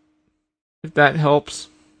 If that helps.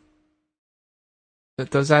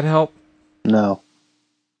 Does that help? No.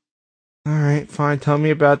 Alright, fine. Tell me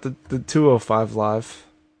about the 205 Live.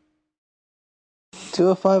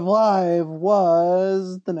 205 Live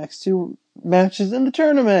was the next two matches in the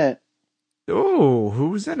tournament. Oh, who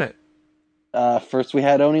was in it? First we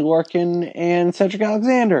had Oney Lorcan and Cedric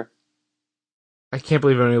Alexander. I can't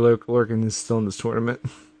believe Oney Lorcan is still in this tournament.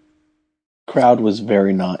 Crowd was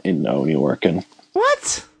very not into Oney Lorcan.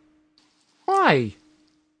 What? Why?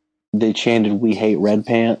 They chanted, "We hate red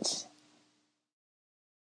pants."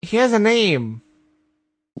 He has a name.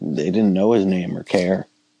 They didn't know his name or care.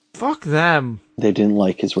 Fuck them. They didn't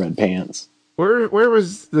like his red pants. Where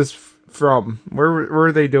was this from? Where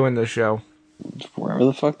were they doing this show? Where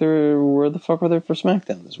the fuck were they for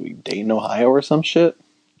SmackDown this week? Dayton, Ohio or some shit?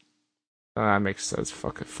 That makes sense.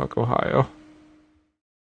 Fuck Ohio.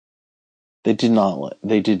 They did not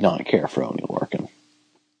care for Oney Lorcan.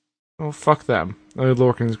 Oh, fuck them. Oney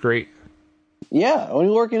Lorcan's great. Yeah, Oney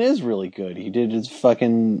Lorcan is really good. He did his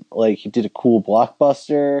fucking, he did a cool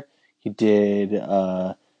blockbuster. He did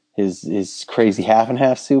his crazy half and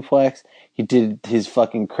half suplex. He did his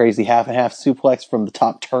fucking crazy half and half suplex from the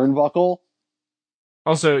top turnbuckle.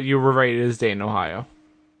 Also, you were right, it is Dayton, Ohio.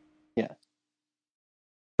 Yeah.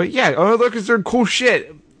 But yeah, Oney Lorcan's doing cool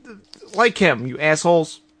shit. Like him, you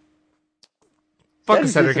assholes. Fucking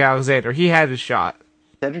Cedric Alexander. He had his shot.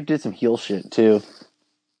 Cedric did some heel shit, too.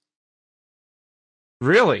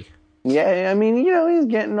 Really? Yeah, I mean, he's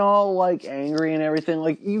getting all, angry and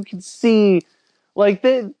everything. You can see,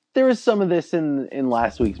 there was some of this in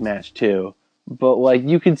last week's match, too. But,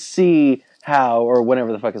 you could see how, or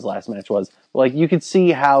whenever the fuck his last match was, you could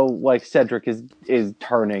see how, Cedric is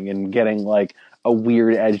turning and getting, a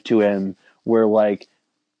weird edge to him where,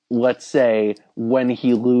 let's say, when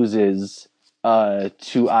he loses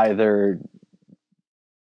to either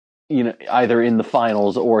in the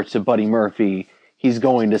finals or to Buddy Murphy, he's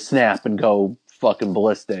going to snap and go fucking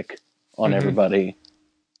ballistic on everybody.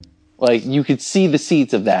 You could see the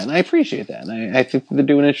seeds of that, and I appreciate that. And I think they're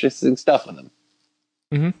doing interesting stuff with him.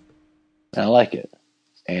 Mm-hmm. I like it.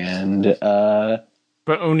 And, but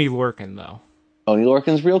Oney Lorcan, though. Oney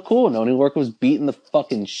Lorcan's real cool, and Oney Lorcan was beating the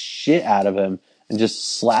fucking shit out of him and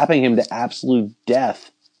just slapping him to absolute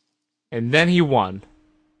death. And then he won.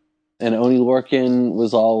 And Oney Lorcan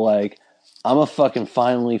was all like, I'm gonna fucking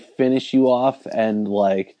finally finish you off, and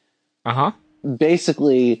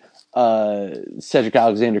basically, Cedric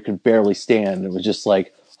Alexander could barely stand and was just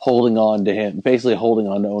holding on to him, basically holding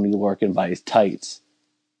on to Oney Lorcan by his tights.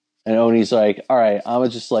 And Oney's like, all right, I'm gonna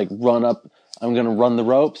just run up, I'm gonna run the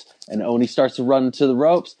ropes, and Oney starts to run to the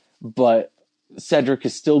ropes, but Cedric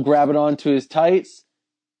is still grabbing onto his tights,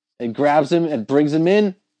 and grabs him and brings him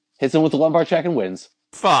in, hits him with the lumbar check and wins.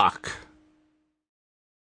 Fuck.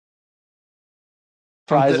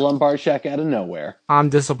 Prize lumbar check out of nowhere. I'm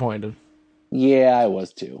disappointed. Yeah, I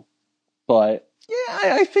was too. But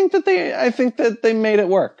yeah, I think that they made it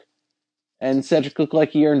work. And Cedric looked like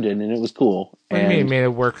he earned it, and it was cool. What do you mean he made it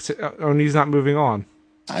work? Oney's not moving on.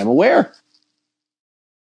 I'm aware.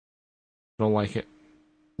 Don't like it.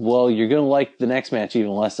 Well, you're gonna like the next match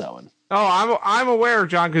even less, Owen. Oh, I'm aware,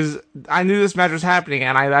 John, because I knew this match was happening,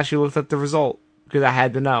 and I actually looked at the result because I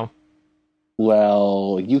had to know.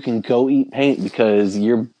 Well, you can go eat paint because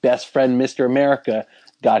your best friend, Mr. America,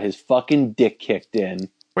 got his fucking dick kicked in.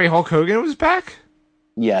 Wait, Hulk Hogan was back?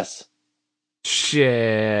 Yes.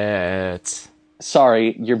 Shit.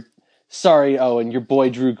 Sorry, Owen. Your boy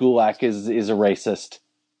Drew Gulak is a racist.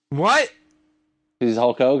 What? He's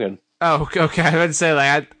Hulk Hogan. Oh, okay. I was about to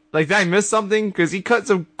say, Like, did I miss something? Because he cut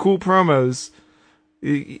some cool promos.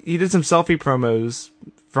 He did some selfie promos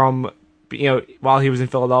from, while he was in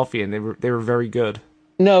Philadelphia, and they were very good.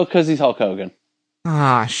 No, because he's Hulk Hogan.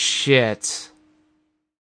 Ah, shit.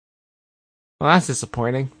 Well, that's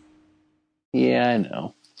disappointing. Yeah, I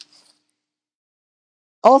know.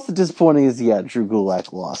 Also disappointing is, Drew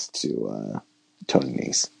Gulak lost to Tony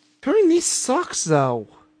Nese. Tony Nese sucks, though.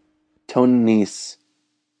 Tony Nese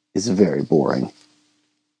is very boring.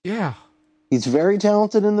 Yeah. He's very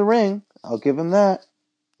talented in the ring. I'll give him that.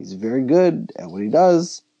 He's very good at what he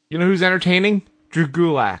does. You know who's entertaining? Drew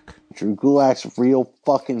Gulak. Drew Gulak's real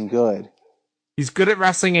fucking good. He's good at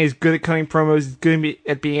wrestling, and he's good at cutting promos. He's good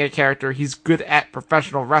at being a character. He's good at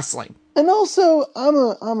professional wrestling. And also, I'm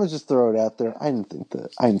gonna just throw it out there. I didn't think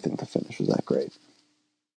the finish was that great.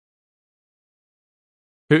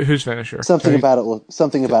 Whose finisher? Something about it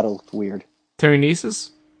looked weird. Tony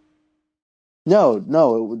Nese's? No.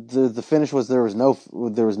 The finish was there was no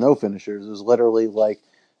finishers. It was literally like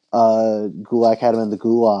Gulak had him in the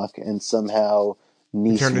gulag, and somehow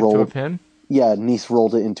Nese rolled into a pin. Yeah, Nese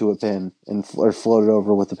rolled it into a pin or floated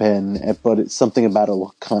over with the pin. But it's something about it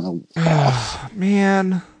looked kind of off.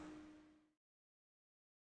 Man,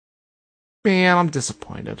 I'm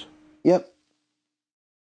disappointed. Yep.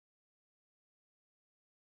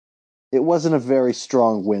 It wasn't a very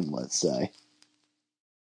strong win, let's say.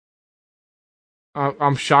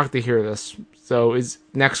 I'm shocked to hear this. So is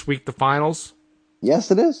next week the finals?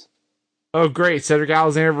 Yes, it is. Oh, great. Cedric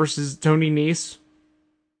Alexander versus Tony Nese.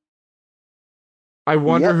 I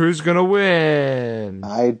wonder who's going to win.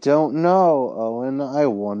 I don't know, Owen. I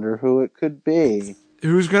wonder who it could be.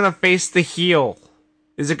 Who's going to face the heel?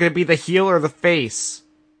 Is it going to be the heel or the face?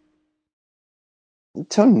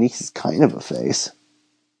 Tony Nese is kind of a face.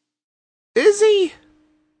 Is he?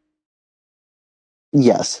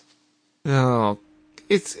 Yes. Oh,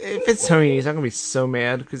 if it's Tony Nese, I'm gonna be so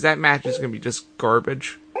mad because that match is gonna be just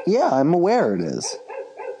garbage. Yeah, I'm aware it is.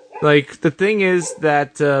 Like, the thing is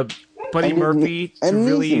that Buddy Murphy I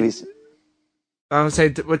would say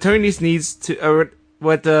what Tony Nese needs to, or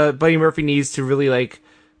what Buddy Murphy needs to really like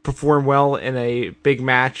perform well in a big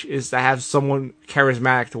match is to have someone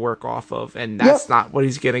charismatic to work off of, and that's not what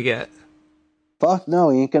he's gonna get. Fuck no,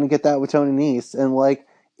 he ain't gonna get that with Tony Nese. And like,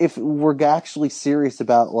 if we're actually serious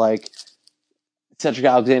about like Cedric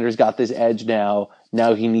Alexander's got this edge now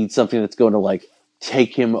he needs something that's going to like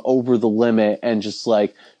take him over the limit and just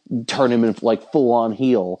like turn him into like full on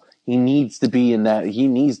heel. He needs to be in that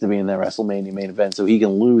WrestleMania main event so he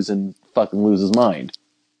can lose and fucking lose his mind.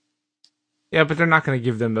 Yeah, but they're not going to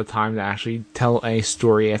give them the time to actually tell a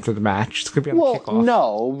story after the match. It's going to be on the kickoff.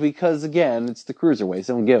 No, because again, it's the cruiserweights.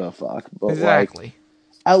 They don't give a fuck. But exactly.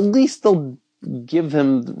 Like, at least they'll give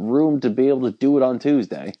him room to be able to do it on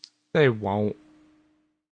Tuesday. They won't.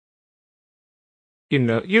 You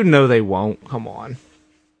know they won't. Come on.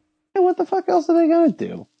 Hey, what the fuck else are they gonna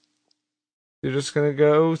do? They're just gonna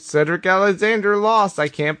go, Cedric Alexander lost. I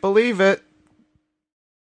can't believe it.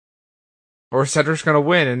 Or Cedric's gonna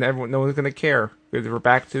win, and no one's gonna care. We're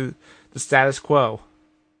back to the status quo.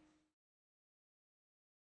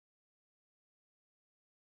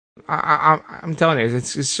 I'm telling you,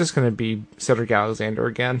 it's just gonna be Cedric Alexander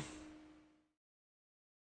again.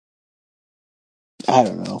 I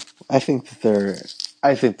don't know. I think they're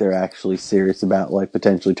actually serious about like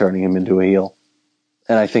potentially turning him into a heel,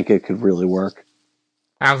 and I think it could really work.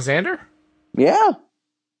 Alexander? Yeah.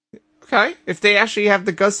 Okay, if they actually have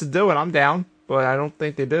the guts to do it, I'm down. But I don't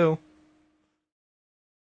think they do.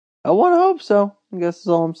 I want to hope so. I guess that's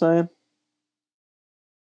all I'm saying.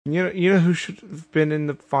 You know who should have been in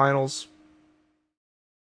the finals?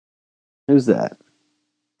 Who's that?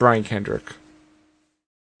 Brian Kendrick.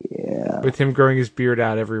 Yeah. With him growing his beard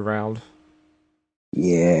out every round.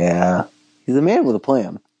 Yeah. He's a man with a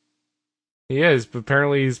plan. He is, but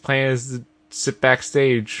apparently his plan is to sit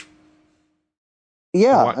backstage.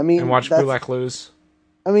 Yeah, and watch Gulak lose.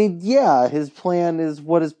 I mean, yeah, his plan is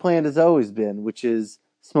what his plan has always been, which is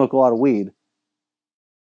smoke a lot of weed.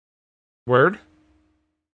 Word?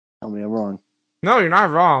 Tell me I'm wrong. No, you're not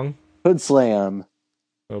wrong. Hood slam.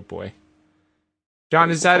 Oh boy. John,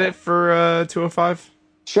 is that it for 205?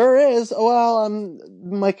 Sure is. Well,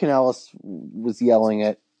 Mike Kanellis was yelling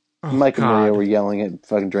at Mike and Maria were yelling at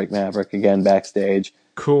fucking Drake Maverick again backstage.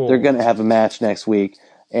 Cool. They're gonna have a match next week,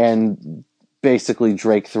 and basically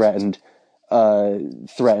Drake threatened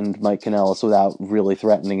Mike Kanellis without really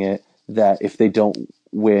threatening it, that if he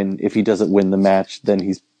doesn't win the match, then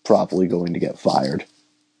he's probably going to get fired.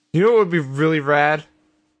 You know what would be really rad?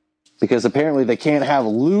 Because apparently they can't have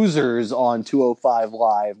losers on 205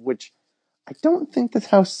 Live, which I don't think that's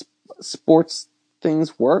how sports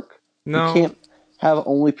things work. No. You can't have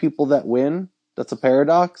only people that win. That's a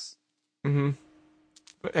paradox. Mm-hmm.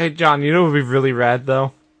 Hey, John, you know what would be really rad,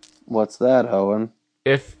 though? What's that, Owen?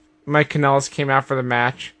 If Mike Kanellis came out for the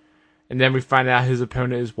match, and then we find out his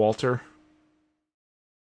opponent is Walter.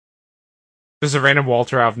 Just a random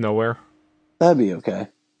Walter out of nowhere. That'd be okay.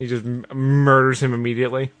 He just murders him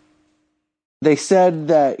immediately. They said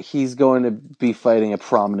that he's going to be fighting a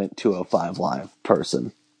prominent 205 Live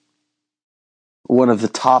person. One of the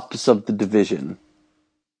tops of the division.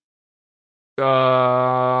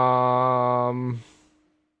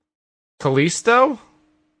 Kalisto?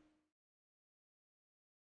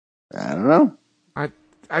 I don't know.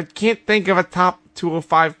 I can't think of a top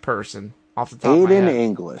 205 person off the top of my Aiden head.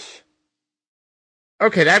 English.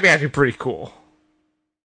 Okay, that'd be actually pretty cool.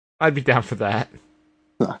 I'd be down for that.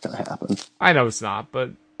 Not gonna happen. I know it's not,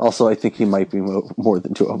 but Also, I think he might be more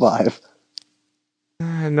than 205.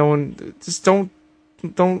 no one just don't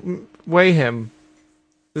weigh him.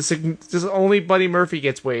 This only Buddy Murphy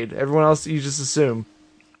gets weighed. Everyone else you just assume.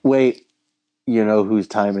 Wait, you know whose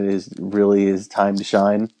time it is? Really, is time to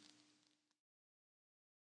shine.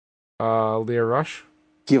 Leah Rush.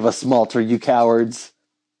 Give us Malter, you cowards.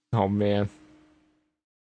 Oh man.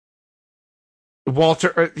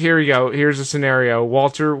 Walter, here we go. Here's a scenario.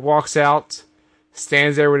 Walter walks out,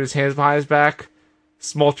 stands there with his hands behind his back.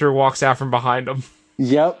 Smolter walks out from behind him.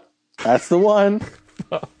 Yep, that's the one.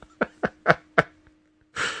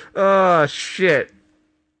 Oh, shit.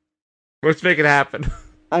 Let's make it happen.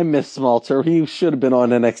 I miss Smalter. He should have been on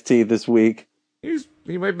NXT this week.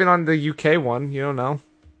 He might have been on the UK one. You don't know.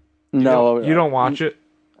 No, You don't watch it.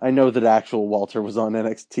 I know that actual Walter was on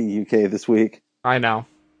NXT UK this week. I know.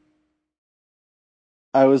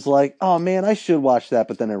 I was like, oh man, I should watch that,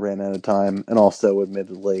 but then I ran out of time. And also,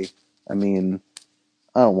 admittedly, I mean,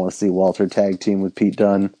 I don't want to see Walter tag team with Pete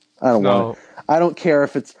Dunne. I don't care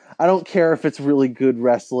if it's really good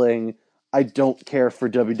wrestling. I don't care for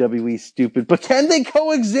WWE stupid, but can they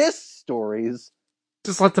coexist stories?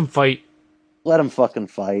 Just let them fight. Let them fucking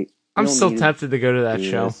fight. I'm still tempted to go to that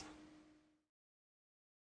show.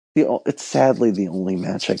 It's sadly the only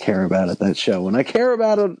match I care about at that show, and I care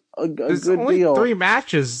about a There's good only deal. 3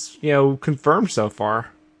 matches, confirmed so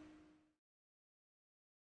far.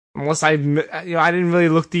 Unless I didn't really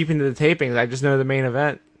look deep into the tapings. I just know the main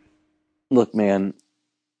event. Look, man,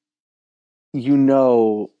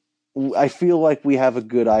 I feel like we have a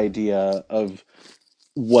good idea of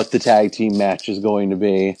what the tag team match is going to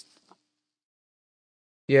be.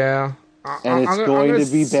 Yeah. And it's going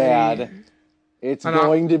to be bad. It's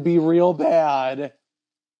going to be real bad.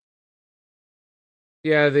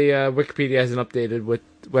 Yeah, the Wikipedia hasn't updated with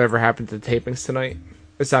whatever happened to the tapings tonight,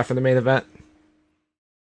 aside from the main event.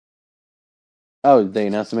 Oh, they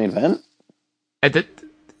announced the main event?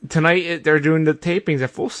 Tonight, they're doing the tapings at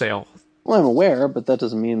Full Sail. Well, I'm aware, but that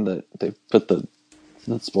doesn't mean that they put the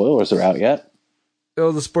spoilers are out yet.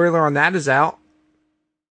 Oh, the spoiler on that is out.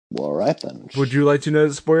 Well, all right then. Would you like to know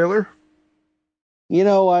the spoiler? You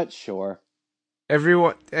know what? Sure.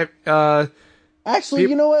 Everyone, actually,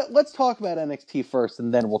 you know what? Let's talk about NXT first,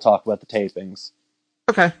 and then we'll talk about the tapings.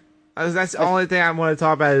 Okay. That's the only thing I want to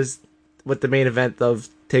talk about is what the main event of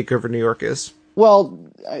TakeOver New York is. Well,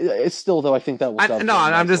 it's still, though, I think that will...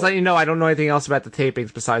 I'm just letting you know I don't know anything else about the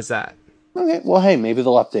tapings besides that. Okay, well, hey, maybe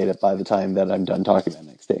they'll update it by the time that I'm done talking about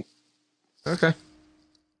NXT. Okay.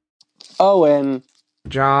 Oh, and...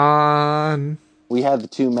 John... We had the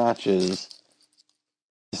 2 matches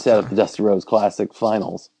to set up the Dusty Rhodes Classic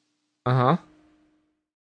finals. Uh-huh.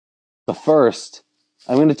 The first,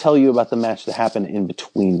 I'm going to tell you about the match that happened in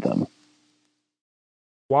between them.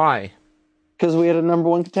 Why? Because we had a number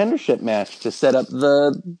 1 contendership match to set up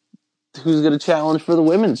who's going to challenge for the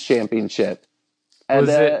women's championship. And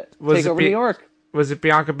TakeOver New York. Was it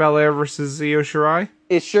Bianca Belair versus Io Shirai?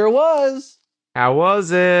 It sure was. How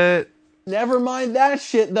was it? Never mind that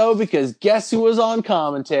shit, though, because guess who was on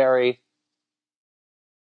commentary?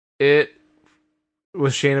 It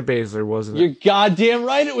was Shayna Baszler, wasn't it? You're goddamn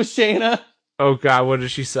right it was Shayna. Oh, God, what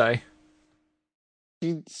did she say?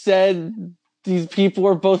 She said these people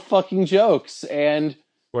are both fucking jokes, and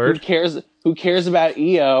Word? Who cares about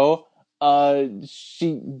Io?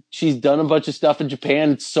 She's done a bunch of stuff in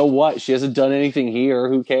Japan, so what? She hasn't done anything here,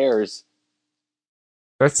 who cares?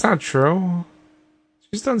 That's not true.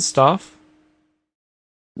 She's done stuff.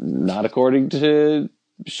 Not according to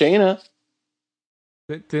Shayna.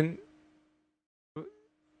 Didn't...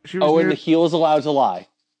 And the heel is allowed to lie.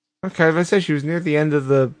 Okay, if I say she was near the end of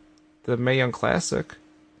the Mae Young Classic.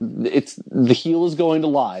 The heel is going to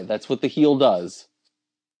lie. That's what the heel does.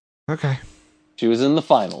 Okay. She was in the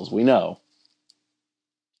finals, we know.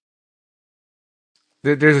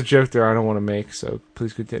 There's a joke there I don't want to make, so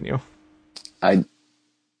please continue. I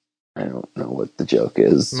don't know what the joke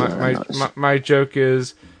is. My joke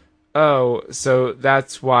is, oh, so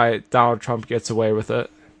that's why Donald Trump gets away with it.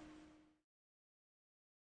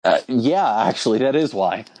 Yeah, actually, that is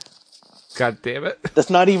why. God damn it. That's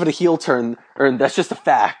not even a heel turn, or that's just a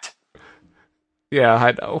fact. Yeah,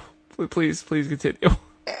 I know. Please continue.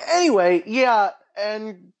 Anyway, yeah,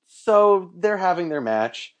 and so they're having their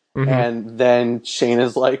match, and then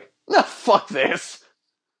Shayna's like, "No, fuck this."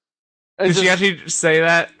 Did she actually say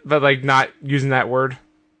that, but like not using that word?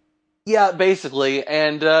 Yeah, basically,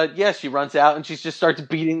 and yeah, she runs out and she just starts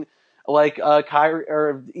beating, like Kyrie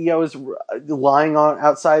or Io is lying on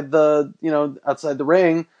outside the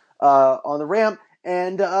ring, on the ramp,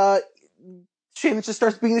 and Shayna just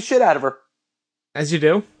starts beating the shit out of her. As you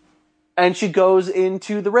do. And she goes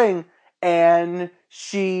into the ring and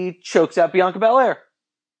she chokes out Bianca Belair.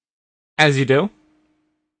 As you do.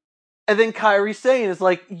 And then Kairi Sane is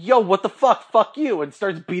like, "Yo, what the fuck? Fuck you," and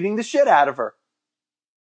starts beating the shit out of her.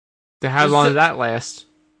 How long did that last?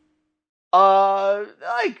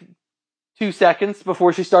 Like 2 seconds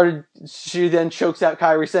before she then chokes out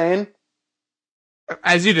Kairi Sane.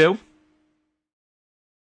 As you do.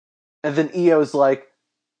 And then Io's like,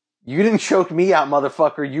 "You didn't choke me out,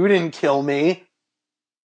 motherfucker. You didn't kill me."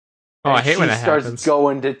 Oh, and I hate when that happens. She starts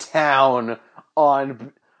going to town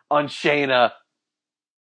on Shayna.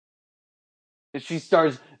 And she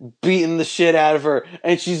starts beating the shit out of her.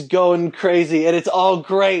 And she's going crazy. And it's all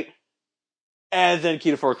great. And then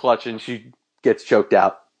Key to 4 clutch and she gets choked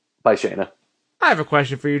out by Shayna. I have a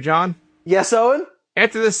question for you, John. Yes, Owen?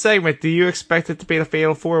 After this segment, do you expect it to be a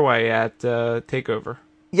fatal 4-way at TakeOver?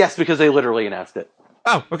 Yes, because they literally announced it.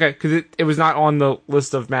 Oh, okay. Because it was not on the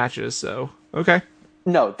list of matches, so okay.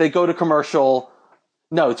 No, they go to commercial.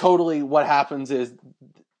 No, totally what happens is,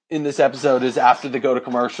 in this episode, is after they go to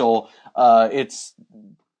commercial, it's...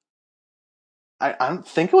 I don't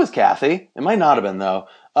think it was Kathy. It might not have been, though.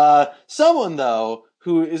 Someone, though,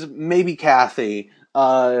 who is maybe Kathy,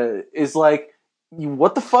 is like,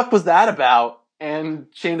 "What the fuck was that about?" And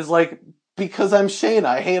Shayna's like, "Because I'm Shayna.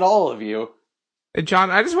 I hate all of you." Hey, John,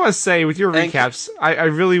 I just want to say, with your recaps, I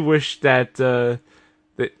really wish that the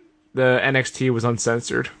NXT was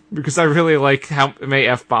uncensored, because I really like how many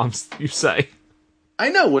F-bombs you say. I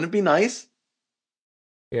know, wouldn't it be nice?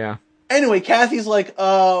 Yeah. Anyway, Kathy's like,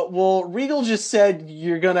 well, Regal just said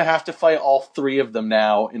you're gonna have to fight all 3 of them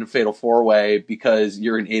now in a fatal 4-way because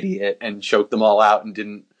you're an idiot and choked them all out and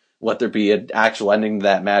didn't let there be an actual ending to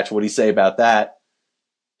that match. What do you say about that?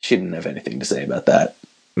 She didn't have anything to say about that.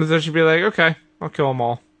 So she'd be like, okay, I'll kill them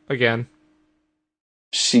all. Again.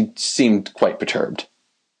 She seemed quite perturbed.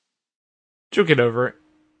 She'll get over it.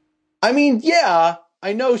 I mean, yeah,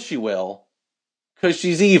 I know she will. Because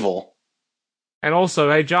she's evil. And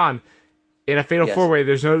also, hey, John, in a fatal 4-way,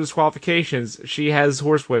 there's no disqualifications. She has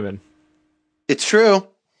horsewomen. It's true.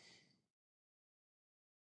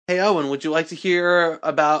 Hey, Owen, would you like to hear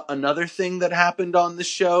about another thing that happened on the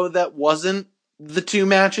show that wasn't the 2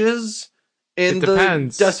 matches in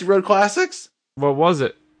the Dusty Road Classics? What was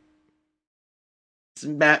it? It's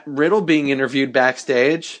Matt Riddle being interviewed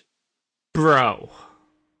backstage. Bro.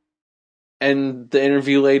 And the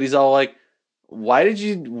interview lady's all like,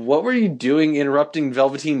 what were you doing interrupting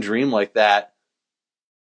Velveteen Dream like that?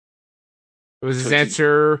 It was his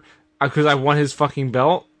answer, because I won his fucking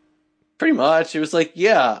belt? Pretty much. It was like,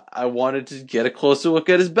 yeah, I wanted to get a closer look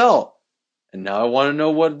at his belt. And now I want to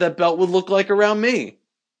know what that belt would look like around me.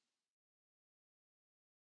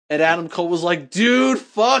 And Adam Cole was like, dude,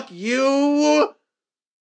 fuck you!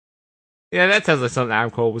 Yeah, that sounds like something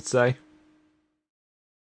Adam Cole would say.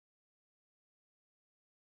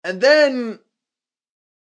 And then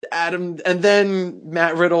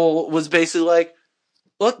Matt Riddle was basically like,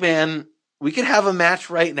 look, man, we could have a match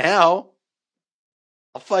right now.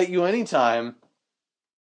 I'll fight you anytime.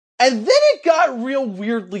 And then it got real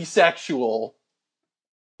weirdly sexual.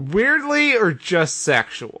 Weirdly or just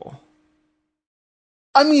sexual?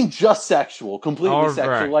 I mean, just sexual. Completely sexual.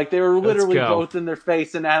 Right. Like, they were literally both in their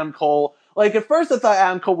face, and Adam Cole... Like, at first I thought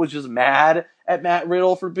Adam Cole was just mad at Matt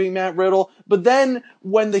Riddle for being Matt Riddle, but then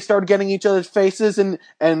when they started getting each other's faces, and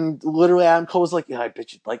literally Adam Cole was like, yeah, I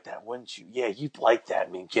bet you'd like that, wouldn't you? Yeah, you'd like that,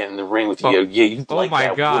 me get in the ring with you. Yeah, you'd like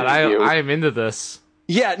that, oh my god, I am into this.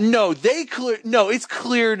 Yeah, no, it's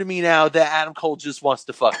clear to me now that Adam Cole just wants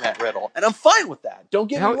to fuck Matt Riddle, and I'm fine with that. Don't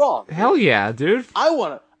get me wrong. Hell yeah, dude.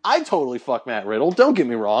 I totally fuck Matt Riddle. Don't get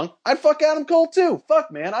me wrong. I'd fuck Adam Cole too.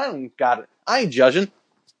 Fuck, man. I don't got it. I ain't judging.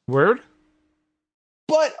 Word?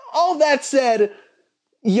 But all that said,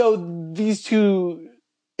 these two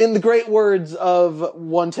In the great words of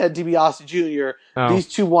one Ted DiBiase Jr., Oh. these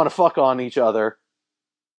two want to fuck on each other.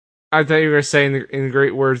 I thought you were saying in the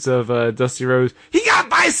great words of Dusty Rhodes, he got a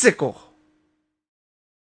bicycle!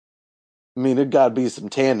 I mean, it gotta be some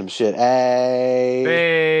tandem shit. Hey!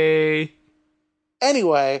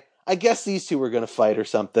 Anyway, I guess these two were gonna fight or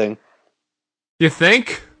something. You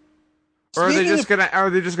think? Or are they Speaking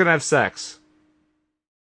just gonna have sex?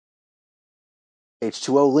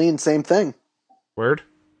 H2O Lean, same thing. Word?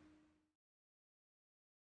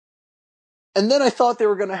 And then I thought they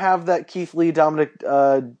were going to have that Keith Lee Dominic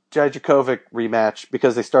Dijakovic rematch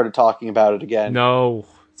because they started talking about it again. No.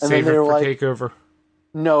 And Save then it they were for like, TakeOver.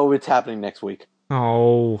 No, it's happening next week.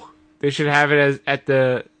 Oh. They should have it as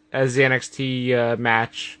the NXT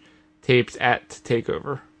match taped at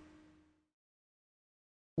TakeOver.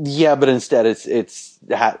 Yeah, but instead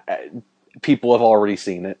people have already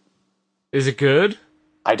seen it. Is it good?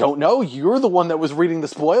 I don't know. You're the one that was reading the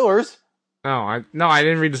spoilers. I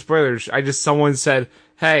didn't read the spoilers. Someone said,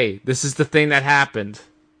 "Hey, this is the thing that happened."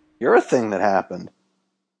 You're a thing that happened.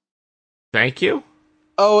 Thank you.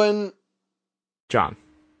 Oh, and John.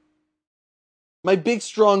 My big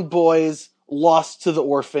strong boys lost to the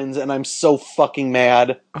Orphans, and I'm so fucking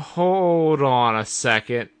mad. Hold on a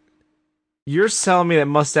second. You're telling me that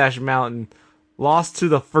Mustache Mountain lost to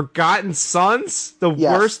the Forgotten Sons? The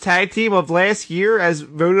worst tag team of last year as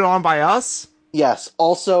voted on by us? Yes.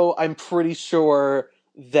 Also, I'm pretty sure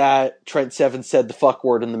that Trent Seven said the fuck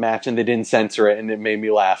word in the match and they didn't censor it, and it made me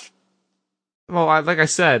laugh. Well, like I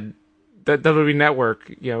said, that WWE Network,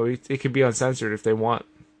 it could be uncensored if they want.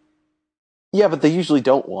 Yeah, but they usually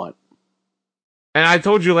don't want. And I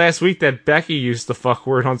told you last week that Becky used the fuck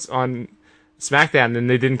word on SmackDown, and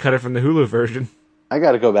they didn't cut it from the Hulu version. I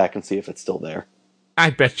gotta go back and see if it's still there.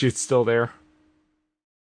 I bet you it's still there.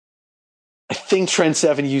 I think Trent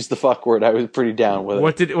Seven used the fuck word. I was pretty down with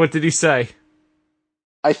it. What did he say?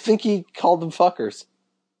 I think he called them fuckers.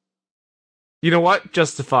 You know what?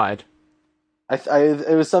 Justified.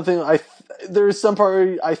 It was something. There was some part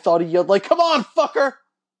where I thought he yelled like, "Come on, fucker!"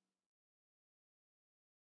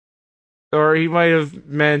 Or he might have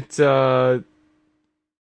meant. Well,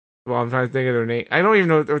 I'm trying to think of their name. I don't even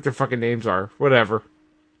know what their fucking names are. Whatever.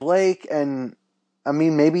 Blake and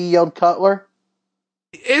maybe he yelled Cutler.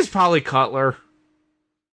 It is probably Cutler.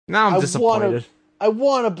 Now I'm disappointed. I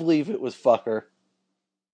want to believe it was fucker.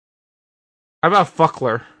 How about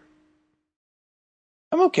Fuckler?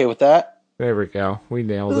 I'm okay with that. There we go. We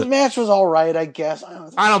nailed it. This match was alright, I guess.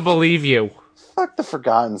 I don't believe you. Fuck the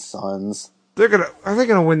Forgotten Sons. Are they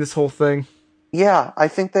gonna win this whole thing? Yeah, I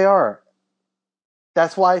think they are.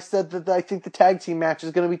 That's why I said that I think the tag team match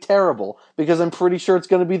is going to be terrible, because I'm pretty sure it's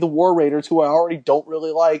going to be the War Raiders, who I already don't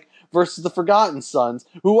really like, versus the Forgotten Sons,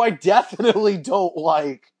 who I definitely don't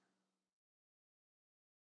like.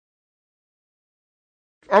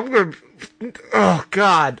 Oh,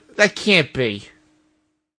 God. That can't be.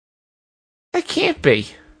 That can't be.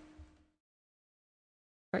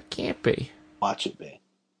 That can't be. Watch it be.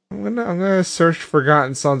 I'm gonna search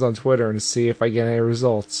Forgotten Sons on Twitter and see if I get any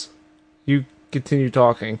results. You continue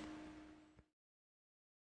talking.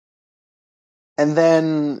 And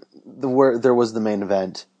then there was the main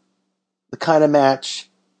event. The kind of match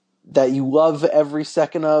that you love every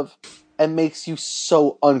second of and makes you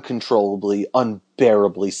so uncontrollably,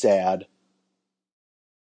 unbearably sad.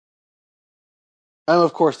 I'm,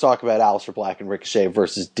 of course, talking about Aleister Black and Ricochet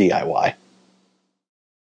versus DIY.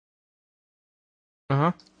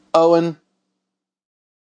 Uh-huh. Owen.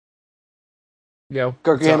 Yo.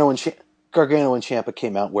 Gargano and Ciampa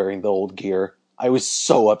came out wearing the old gear. I was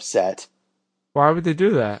so upset. Why would they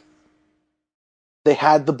do that? They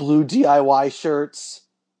had the blue DIY shirts.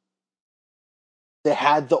 They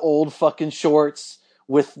had the old fucking shorts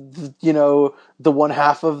with, the one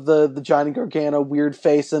half of the Johnny Gargano weird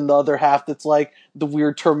face and the other half that's like the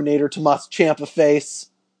weird Terminator Tommaso Ciampa face.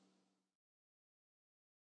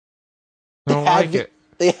 I don't like it.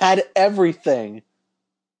 They had everything.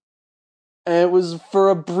 And it was for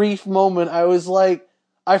a brief moment, I was like,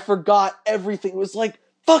 I forgot everything. It was like,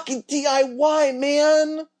 fucking DIY,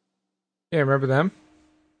 man! Yeah, remember them?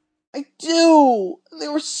 I do! They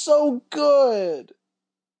were so good!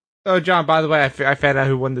 Oh, John, by the way, I found out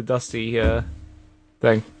who won the Dusty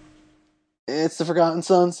thing. It's the Forgotten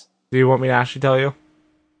Sons. Do you want me to actually tell you?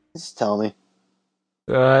 Just tell me.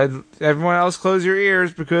 Everyone else close your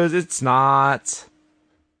ears because it's not.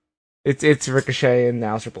 It's Ricochet and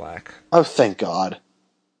Aleister Black. Oh, thank God.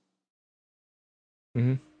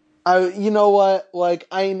 Mm-hmm. You know what? Like,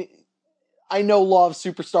 I know Law of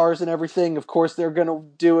Superstars and everything. Of course, they're gonna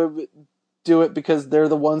do it because they're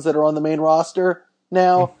the ones that are on the main roster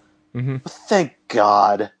now. Mm-hmm. Thank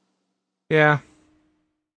God. Yeah.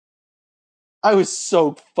 I was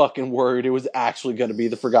so fucking worried it was actually going to be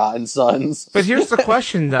the Forgotten Sons. But here's the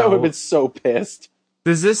question, I would have though. been so pissed.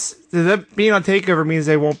 Does that being on TakeOver means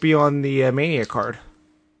they won't be on the Mania card?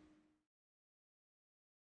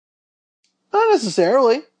 Not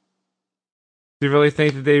necessarily. Do you really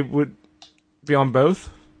think that they would be on both?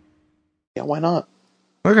 Yeah, why not?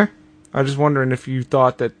 Okay. I was just wondering if you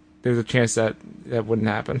thought that there's a chance that that wouldn't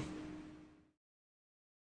happen.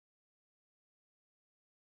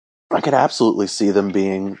 I could absolutely see them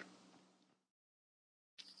being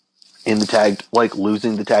in the tag, like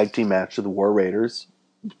losing the tag team match to the War Raiders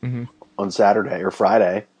on Saturday or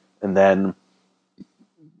Friday, and then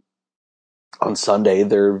on Sunday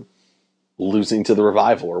they're losing to the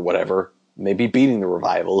Revival or whatever. Maybe beating the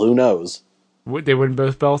Revival. Who knows? Would they win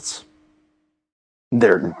both belts?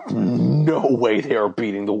 There's no way they are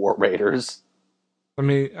beating the War Raiders. I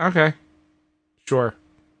mean, okay. Sure.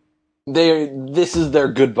 This is their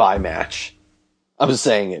goodbye match. I'm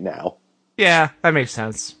saying it now. Yeah, that makes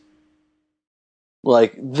sense.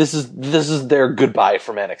 Like this is their goodbye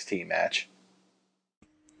from NXT match.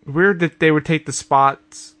 Weird that they would take the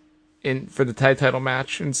spots in for the tag title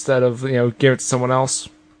match instead of, give it to someone else.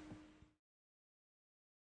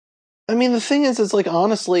 I mean, the thing is like,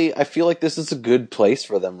 honestly, I feel like this is a good place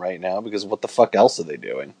for them right now because what the fuck else are they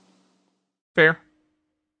doing? Fair.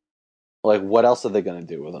 Like, what else are they going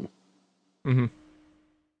to do with them? Mm-hmm.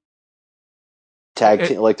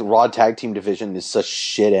 Like, the Raw tag team division is such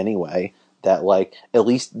shit anyway that, like, at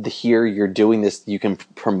least here you're doing this, you can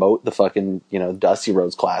promote the fucking, Dusty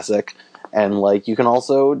Rhodes Classic, and, like, you can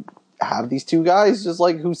also have these two guys just,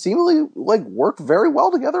 like, who seemingly, like, work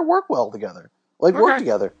well together. Like, work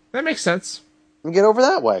together. That makes sense. And get over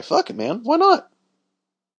that way. Fuck it, man. Why not?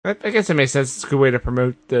 I guess it makes sense. It's a good way to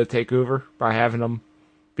promote the takeover by having them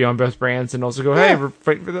be on both brands and also go, hey, we're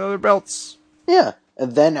fighting for the other belts. Yeah.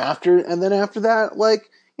 And then after that, like,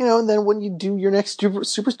 and then when you do your next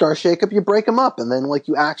superstar shakeup, you break them up, and then, like,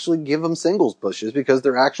 you actually give them singles pushes because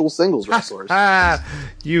they're actual singles wrestlers.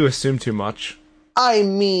 You assume too much. I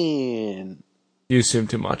mean, you assume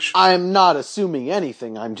too much. I'm not assuming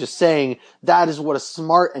anything. I'm just saying that is what a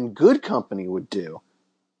smart and good company would do.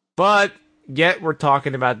 But yet we're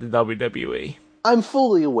talking about the WWE. I'm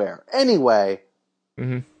fully aware. Anyway,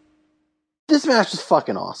 this match is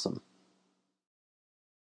fucking awesome.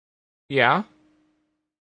 Yeah.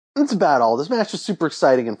 That's about all. This match was super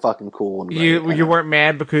exciting and fucking cool. And great. You weren't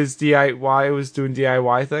mad because DIY was doing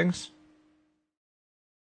DIY things?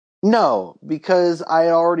 No, because I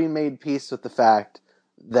had already made peace with the fact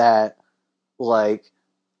that, like,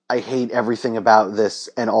 I hate everything about this,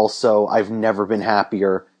 and also I've never been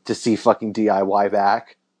happier to see fucking DIY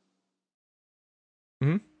back.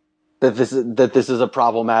 Mm-hmm. That this is a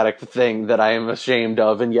problematic thing that I am ashamed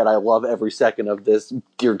of, and yet I love every second of this.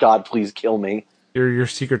 Dear God, please kill me. Your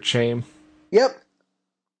secret shame. Yep.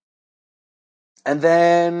 And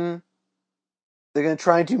then they're going to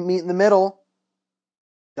try and do meet in the middle.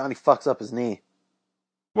 Johnny fucks up his knee.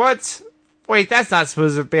 What? Wait, that's not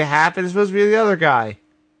supposed to happen. It's supposed to be the other guy.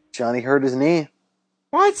 Johnny hurt his knee.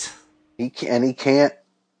 What? He can't.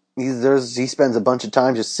 He spends a bunch of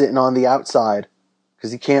time just sitting on the outside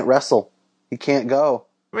because he can't wrestle. He can't go.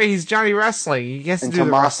 Wait, he's Johnny Wrestling. He gets to do the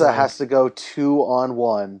Tommaso wrestling. has to go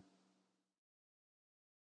 2-on-1.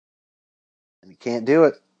 And he can't do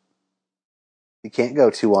it. He can't go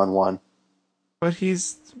 2-on-1. But he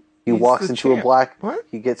walks into a black... What?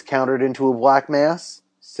 He gets countered into a black mass.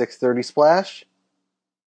 630 splash.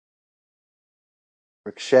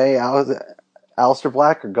 Ricochet, Aleister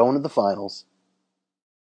Black are going to the finals.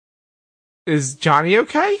 Is Johnny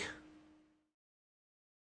okay?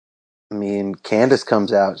 I mean, Candice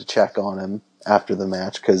comes out to check on him after the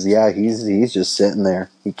match because, he's just sitting there.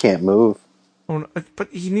 He can't move. Oh, but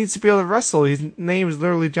he needs to be able to wrestle. His name is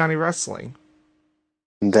literally Johnny Wrestling.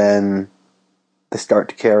 And then they start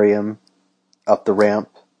to carry him up the ramp,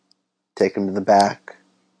 take him to the back.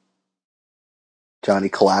 Johnny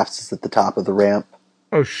collapses at the top of the ramp.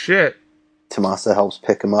 Oh, shit. Tommaso helps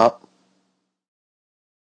pick him up.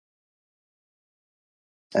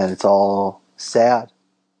 And it's all sad.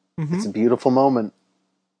 Mm-hmm. It's a beautiful moment.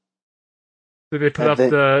 Did they put up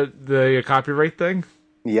the copyright thing?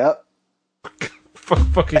 Yep.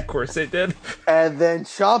 Fucking course they did. And then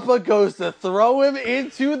Ciampa goes to throw him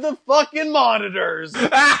into the fucking monitors.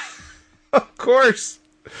 Of course.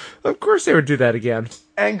 Of course they would do that again.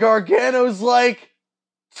 And Gargano's like,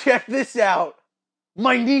 check this out.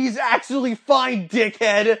 My knee's actually fine,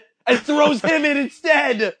 dickhead. And throws him in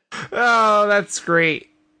instead. Oh, that's great.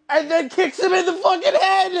 And then kicks him in the fucking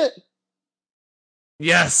head.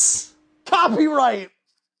 Yes. Copyright.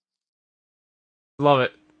 Love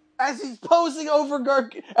it. As he's posing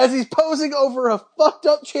over a fucked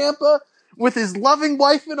up Ciampa with his loving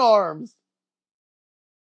wife in arms.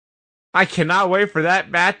 I cannot wait for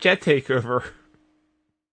that match at TakeOver.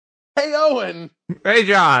 Hey Owen. Hey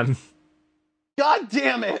John. God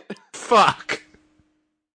damn it. Fuck.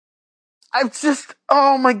 I'm just,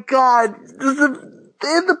 oh my god. They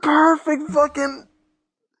had the perfect fucking...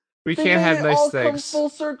 We can't have nice all things. come full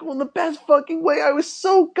circle in the best fucking way. I was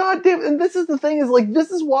so goddamn... And this is the thing, is like,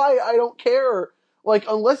 this is why I don't care. Like,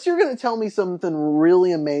 unless you're gonna tell me something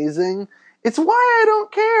really amazing, it's why I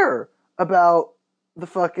don't care about the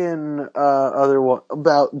fucking, other one,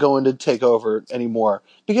 about going to TakeOver anymore.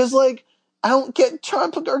 Because, like, I don't get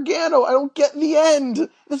Ciampa Gargano. I don't get the end.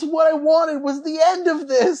 That's what I wanted, was the end of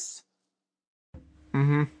this.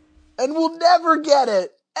 Mm-hmm. And we'll never get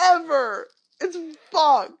it. Ever. It's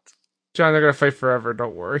fucked. John, they're gonna fight forever,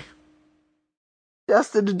 don't worry.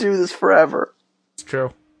 Destined to do this forever. It's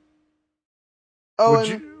true.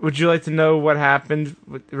 Oh, would you like to know what happened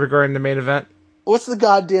regarding the main event? What's the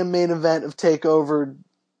goddamn main event of TakeOver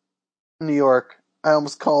New York? I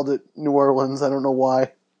almost called it New Orleans. I don't know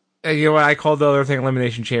why. You know what? I called the other thing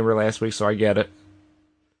Elimination Chamber last week, so I get it.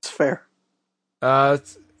 It's fair. So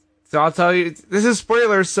I'll tell you, this is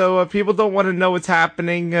spoilers, so people don't want to know what's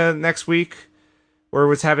happening next week, or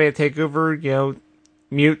what's happening at TakeOver, you know,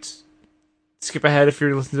 mute, skip ahead if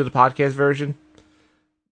you're listening to the podcast version.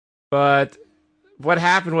 But what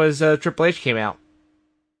happened was Triple H came out.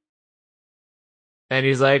 And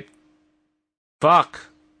he's like, fuck.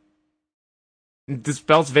 This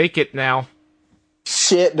belt's vacant now.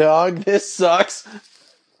 Shit, dog. This sucks.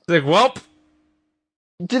 He's like, welp.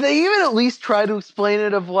 Did they even at least try to explain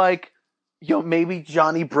it of like, yo, maybe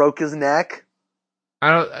Johnny broke his neck?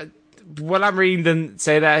 I don't... what I'm reading didn't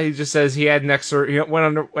say that. He just says he had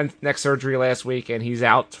went neck surgery last week, and he's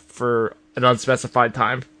out for an unspecified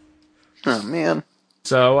time. Oh, man.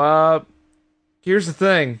 So, here's the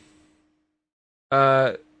thing.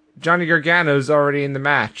 Johnny Gargano's already in the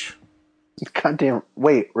match. Goddamn.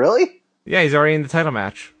 Wait, really? Yeah, he's already in the title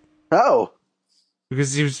match. Oh.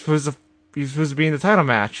 Because he was supposed to be in the title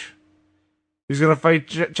match. He's gonna fight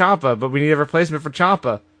Ciampa, but we need a replacement for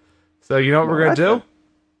Ciampa. So you know what we're gonna do?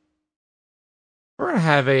 We're gonna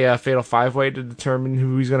have a fatal 5-way to determine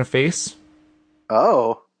who he's gonna face.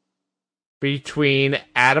 Oh. Between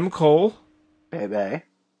Adam Cole, Baby.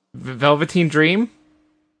 Velveteen Dream,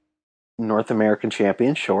 North American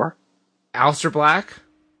champion, sure. Aleister Black.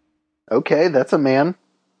 Okay, that's a man.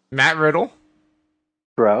 Matt Riddle.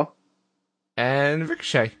 Bro. And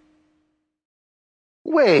Ricochet.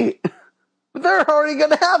 Wait. They're already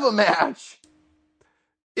gonna have a match.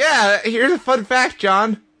 Yeah, here's a fun fact,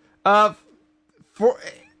 John. Because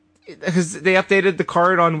they updated the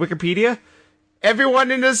card on Wikipedia.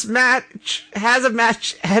 Everyone in this match has a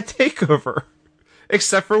match at TakeOver.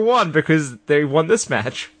 Except for one, because they won this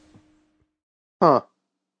match. Huh.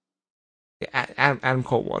 Yeah, Adam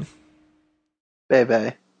Cole won.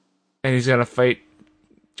 Baby. And he's gonna fight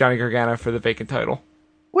Johnny Gargano for the vacant title.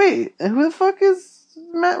 Wait, who the fuck is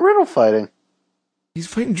Matt Riddle fighting? He's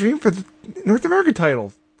fighting Dream for the North American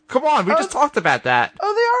title. Come on, we just talked about that.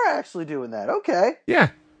 Oh, they are actually doing that. Okay. Yeah.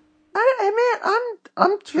 Hey man,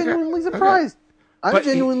 I'm genuinely surprised. Okay. I'm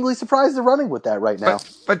genuinely surprised they're running with that right now.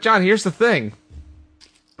 But John, here's the thing.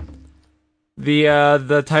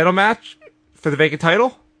 The title match for the vacant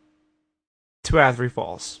title, 2 out of 3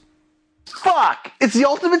 falls. Fuck! It's the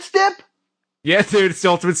ultimate step? Yeah, dude, it's the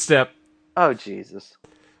ultimate step. Oh, Jesus.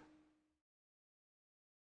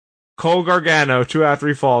 Cole Gargano, 2 out of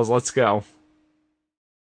 3 falls. Let's go.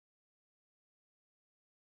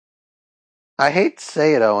 I hate to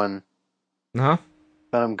say it, Owen. Huh?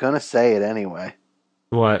 But I'm gonna say it anyway.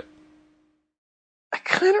 What? I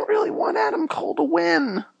kind of really want Adam Cole to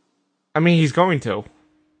win. I mean, he's going to.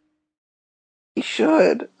 He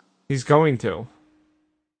should. He's going to.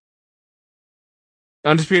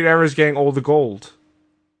 Undisputed Era is getting all the gold.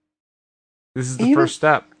 This is the first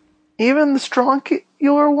step. Even the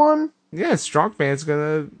Strong-Killer one? Yeah, Strongman's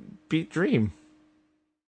gonna beat Dream.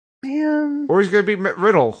 Man. Or he's gonna beat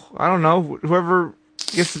Riddle. I don't know. Whoever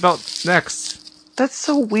gets the belt next. That's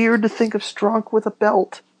so weird to think of Strong with a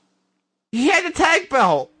belt. He had a tag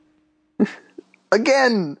belt!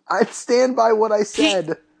 Again, I stand by what I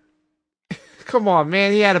said. Come on,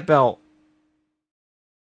 man. He had a belt.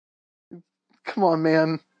 Come on,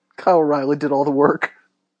 man. Kyle O'Reilly did all the work.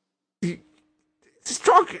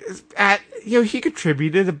 Strong, he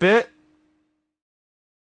contributed a bit.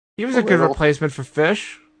 He was a good replacement for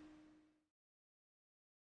Fish.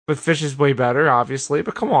 But Fish is way better, obviously,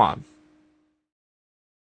 but come on.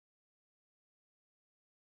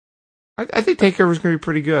 I think Takeover is going to be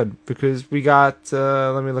pretty good because we got.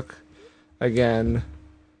 Let me look again.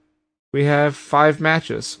 We have 5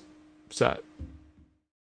 matches set.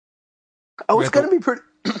 Oh, it's going to be pretty.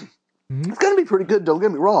 It's going to be pretty good. Don't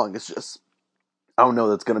get me wrong. It's just I don't know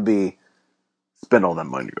that's going to be spend all that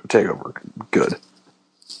money to Takeover good.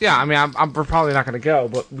 Yeah, I mean, we're probably not going to go,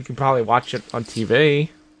 but we can probably watch it on TV.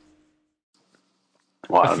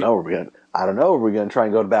 Well, I don't know. Are we going to try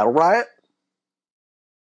and go to Battle Riot?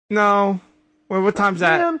 No. Well, what time's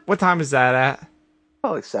that? Man. What time is that at?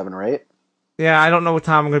 Probably 7 or 8. Yeah, I don't know what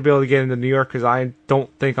time I'm going to be able to get into New York because I don't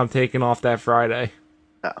think I'm taking off that Friday.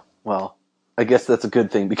 Oh, well, I guess that's a good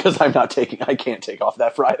thing because I can't take off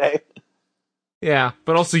that Friday. Yeah,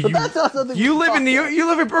 but also you live in you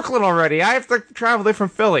live in Brooklyn already. I have to travel there from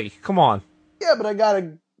Philly. Come on. Yeah, but I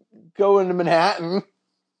gotta go into Manhattan.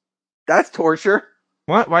 That's torture.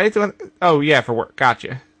 What? Why are you doing? Oh yeah, for work.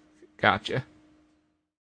 Gotcha. Hey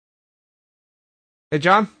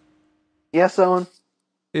John. Yes, Owen.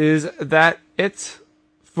 Is that it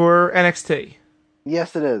for NXT?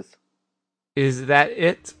 Yes, it is. Is that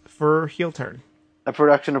it for Heel Turn? A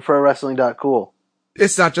production of ProWrestling.cool.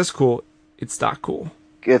 It's not just cool. It's not cool.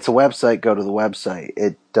 It's a website. Go to the website.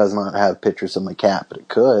 It does not have pictures of my cat, but it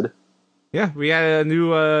could. Yeah, we had a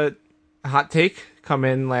new hot take come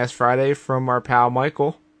in last Friday from our pal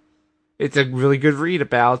Michael. It's a really good read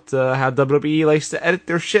about how WWE likes to edit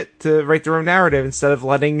their shit to write their own narrative instead of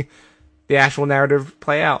letting the actual narrative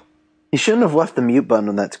play out. You shouldn't have left the mute button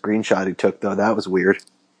on that screenshot he took, though. That was weird.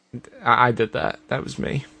 I did that. That was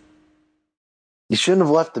me. You shouldn't have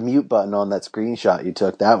left the mute button on that screenshot you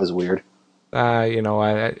took. That was weird.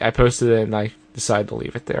 I posted it and I decided to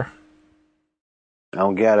leave it there. I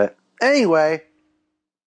don't get it. Anyway.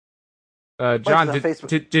 John,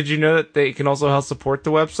 did you know that they can also help support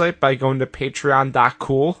the website by going to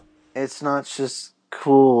patreon.cool? It's not just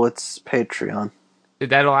cool, it's Patreon.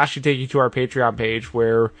 That'll actually take you to our Patreon page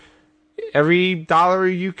where every dollar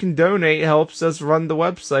you can donate helps us run the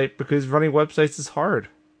website because running websites is hard.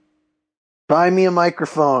 Buy me a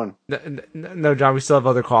microphone. No, John, we still have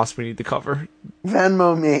other costs we need to cover.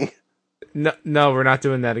 Venmo me. No, we're not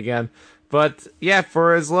doing that again. But yeah,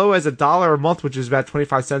 for as low as $1 a month, which is about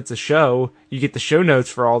 25 cents a show, you get the show notes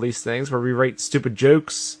for all these things where we write stupid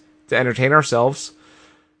jokes to entertain ourselves.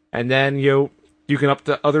 And then you can up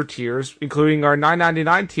to other tiers, including our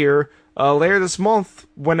 $9.99 tier later this month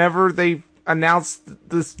whenever they announce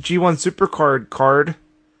this G1 Supercard card,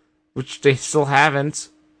 which they still haven't.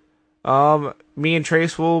 Me and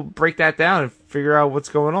Trace will break that down and figure out what's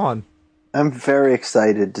going on. I'm very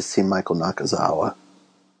excited to see Michael Nakazawa.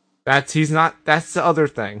 That's the other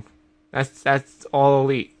thing. That's all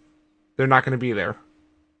elite. They're not going to be there.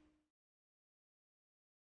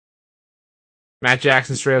 Matt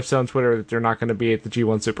Jackson straight up said on Twitter that they're not going to be at the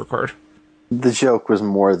G1 Supercard. The joke was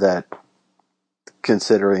more that,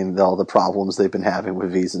 considering all the problems they've been having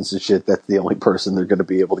with visas and shit, that's the only person they're going to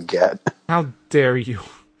be able to get. How dare you?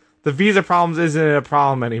 The visa problems isn't a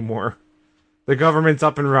problem anymore. The government's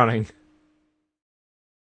up and running.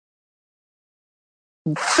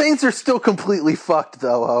 Things are still completely fucked,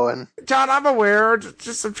 though, Owen. John, I'm aware.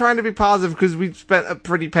 I'm trying to be positive because we've spent a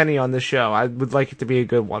pretty penny on this show. I would like it to be a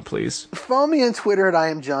good one, please. Follow me on Twitter at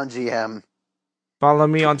IamJohnGM. Follow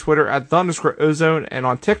me on Twitter at _Ozone and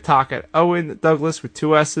on TikTok at Owen Douglas with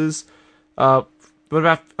 2 S's. What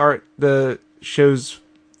about the show's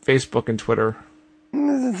Facebook and Twitter?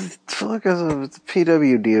 Look at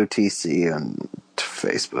PWDOTC on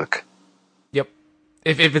Facebook. Yep.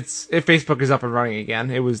 If Facebook is up and running again,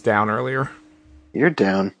 it was down earlier. You're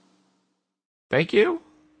down. Thank you.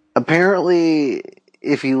 Apparently,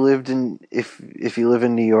 if you live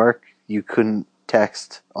in New York, you couldn't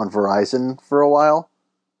text on Verizon for a while.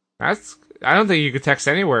 I don't think you could text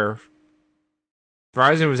anywhere.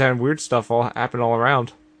 Verizon was having weird stuff happen all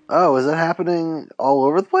around. Oh, is it happening all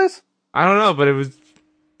over the place? I don't know, but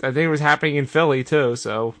I think it was happening in Philly too,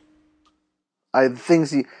 so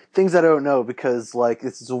things I don't know because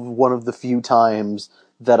this is one of the few times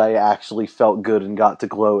that I actually felt good and got to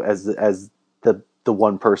gloat as the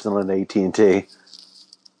one person on AT&T.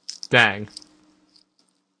 Dang.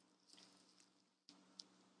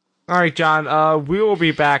 All right, John. We will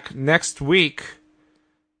be back next week,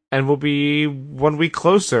 and we'll be 1 week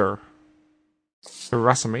closer to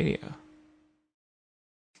WrestleMania.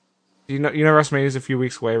 You know WrestleMania is a few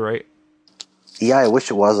weeks away, right? Yeah, I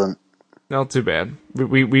wish it wasn't. No, too bad. All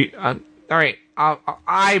right.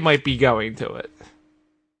 I might be going to it.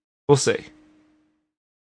 We'll see.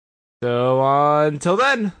 So until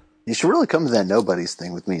then, you should really come to that Nobody's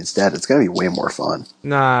thing with me instead. It's gonna be way more fun.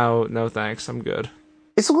 No, thanks. I'm good.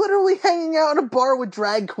 It's literally hanging out in a bar with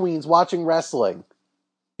drag queens watching wrestling.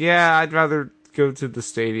 Yeah, I'd rather go to the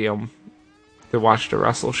stadium to watch the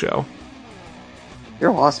wrestle show.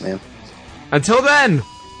 You're lost, man. Until then!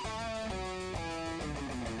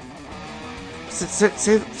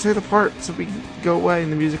 Say the part so we can go away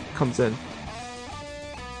and the music comes in.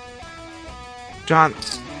 John.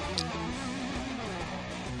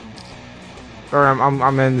 Or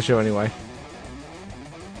I'm ending the show anyway.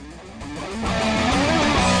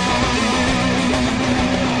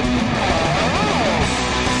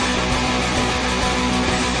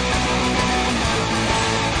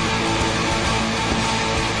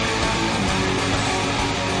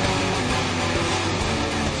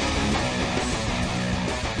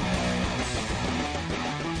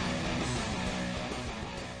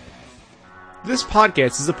 This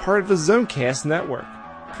podcast is a part of the Zonecast Network,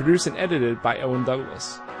 produced and edited by Owen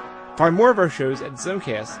Douglas. Find more of our shows at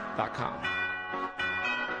zonecast.com.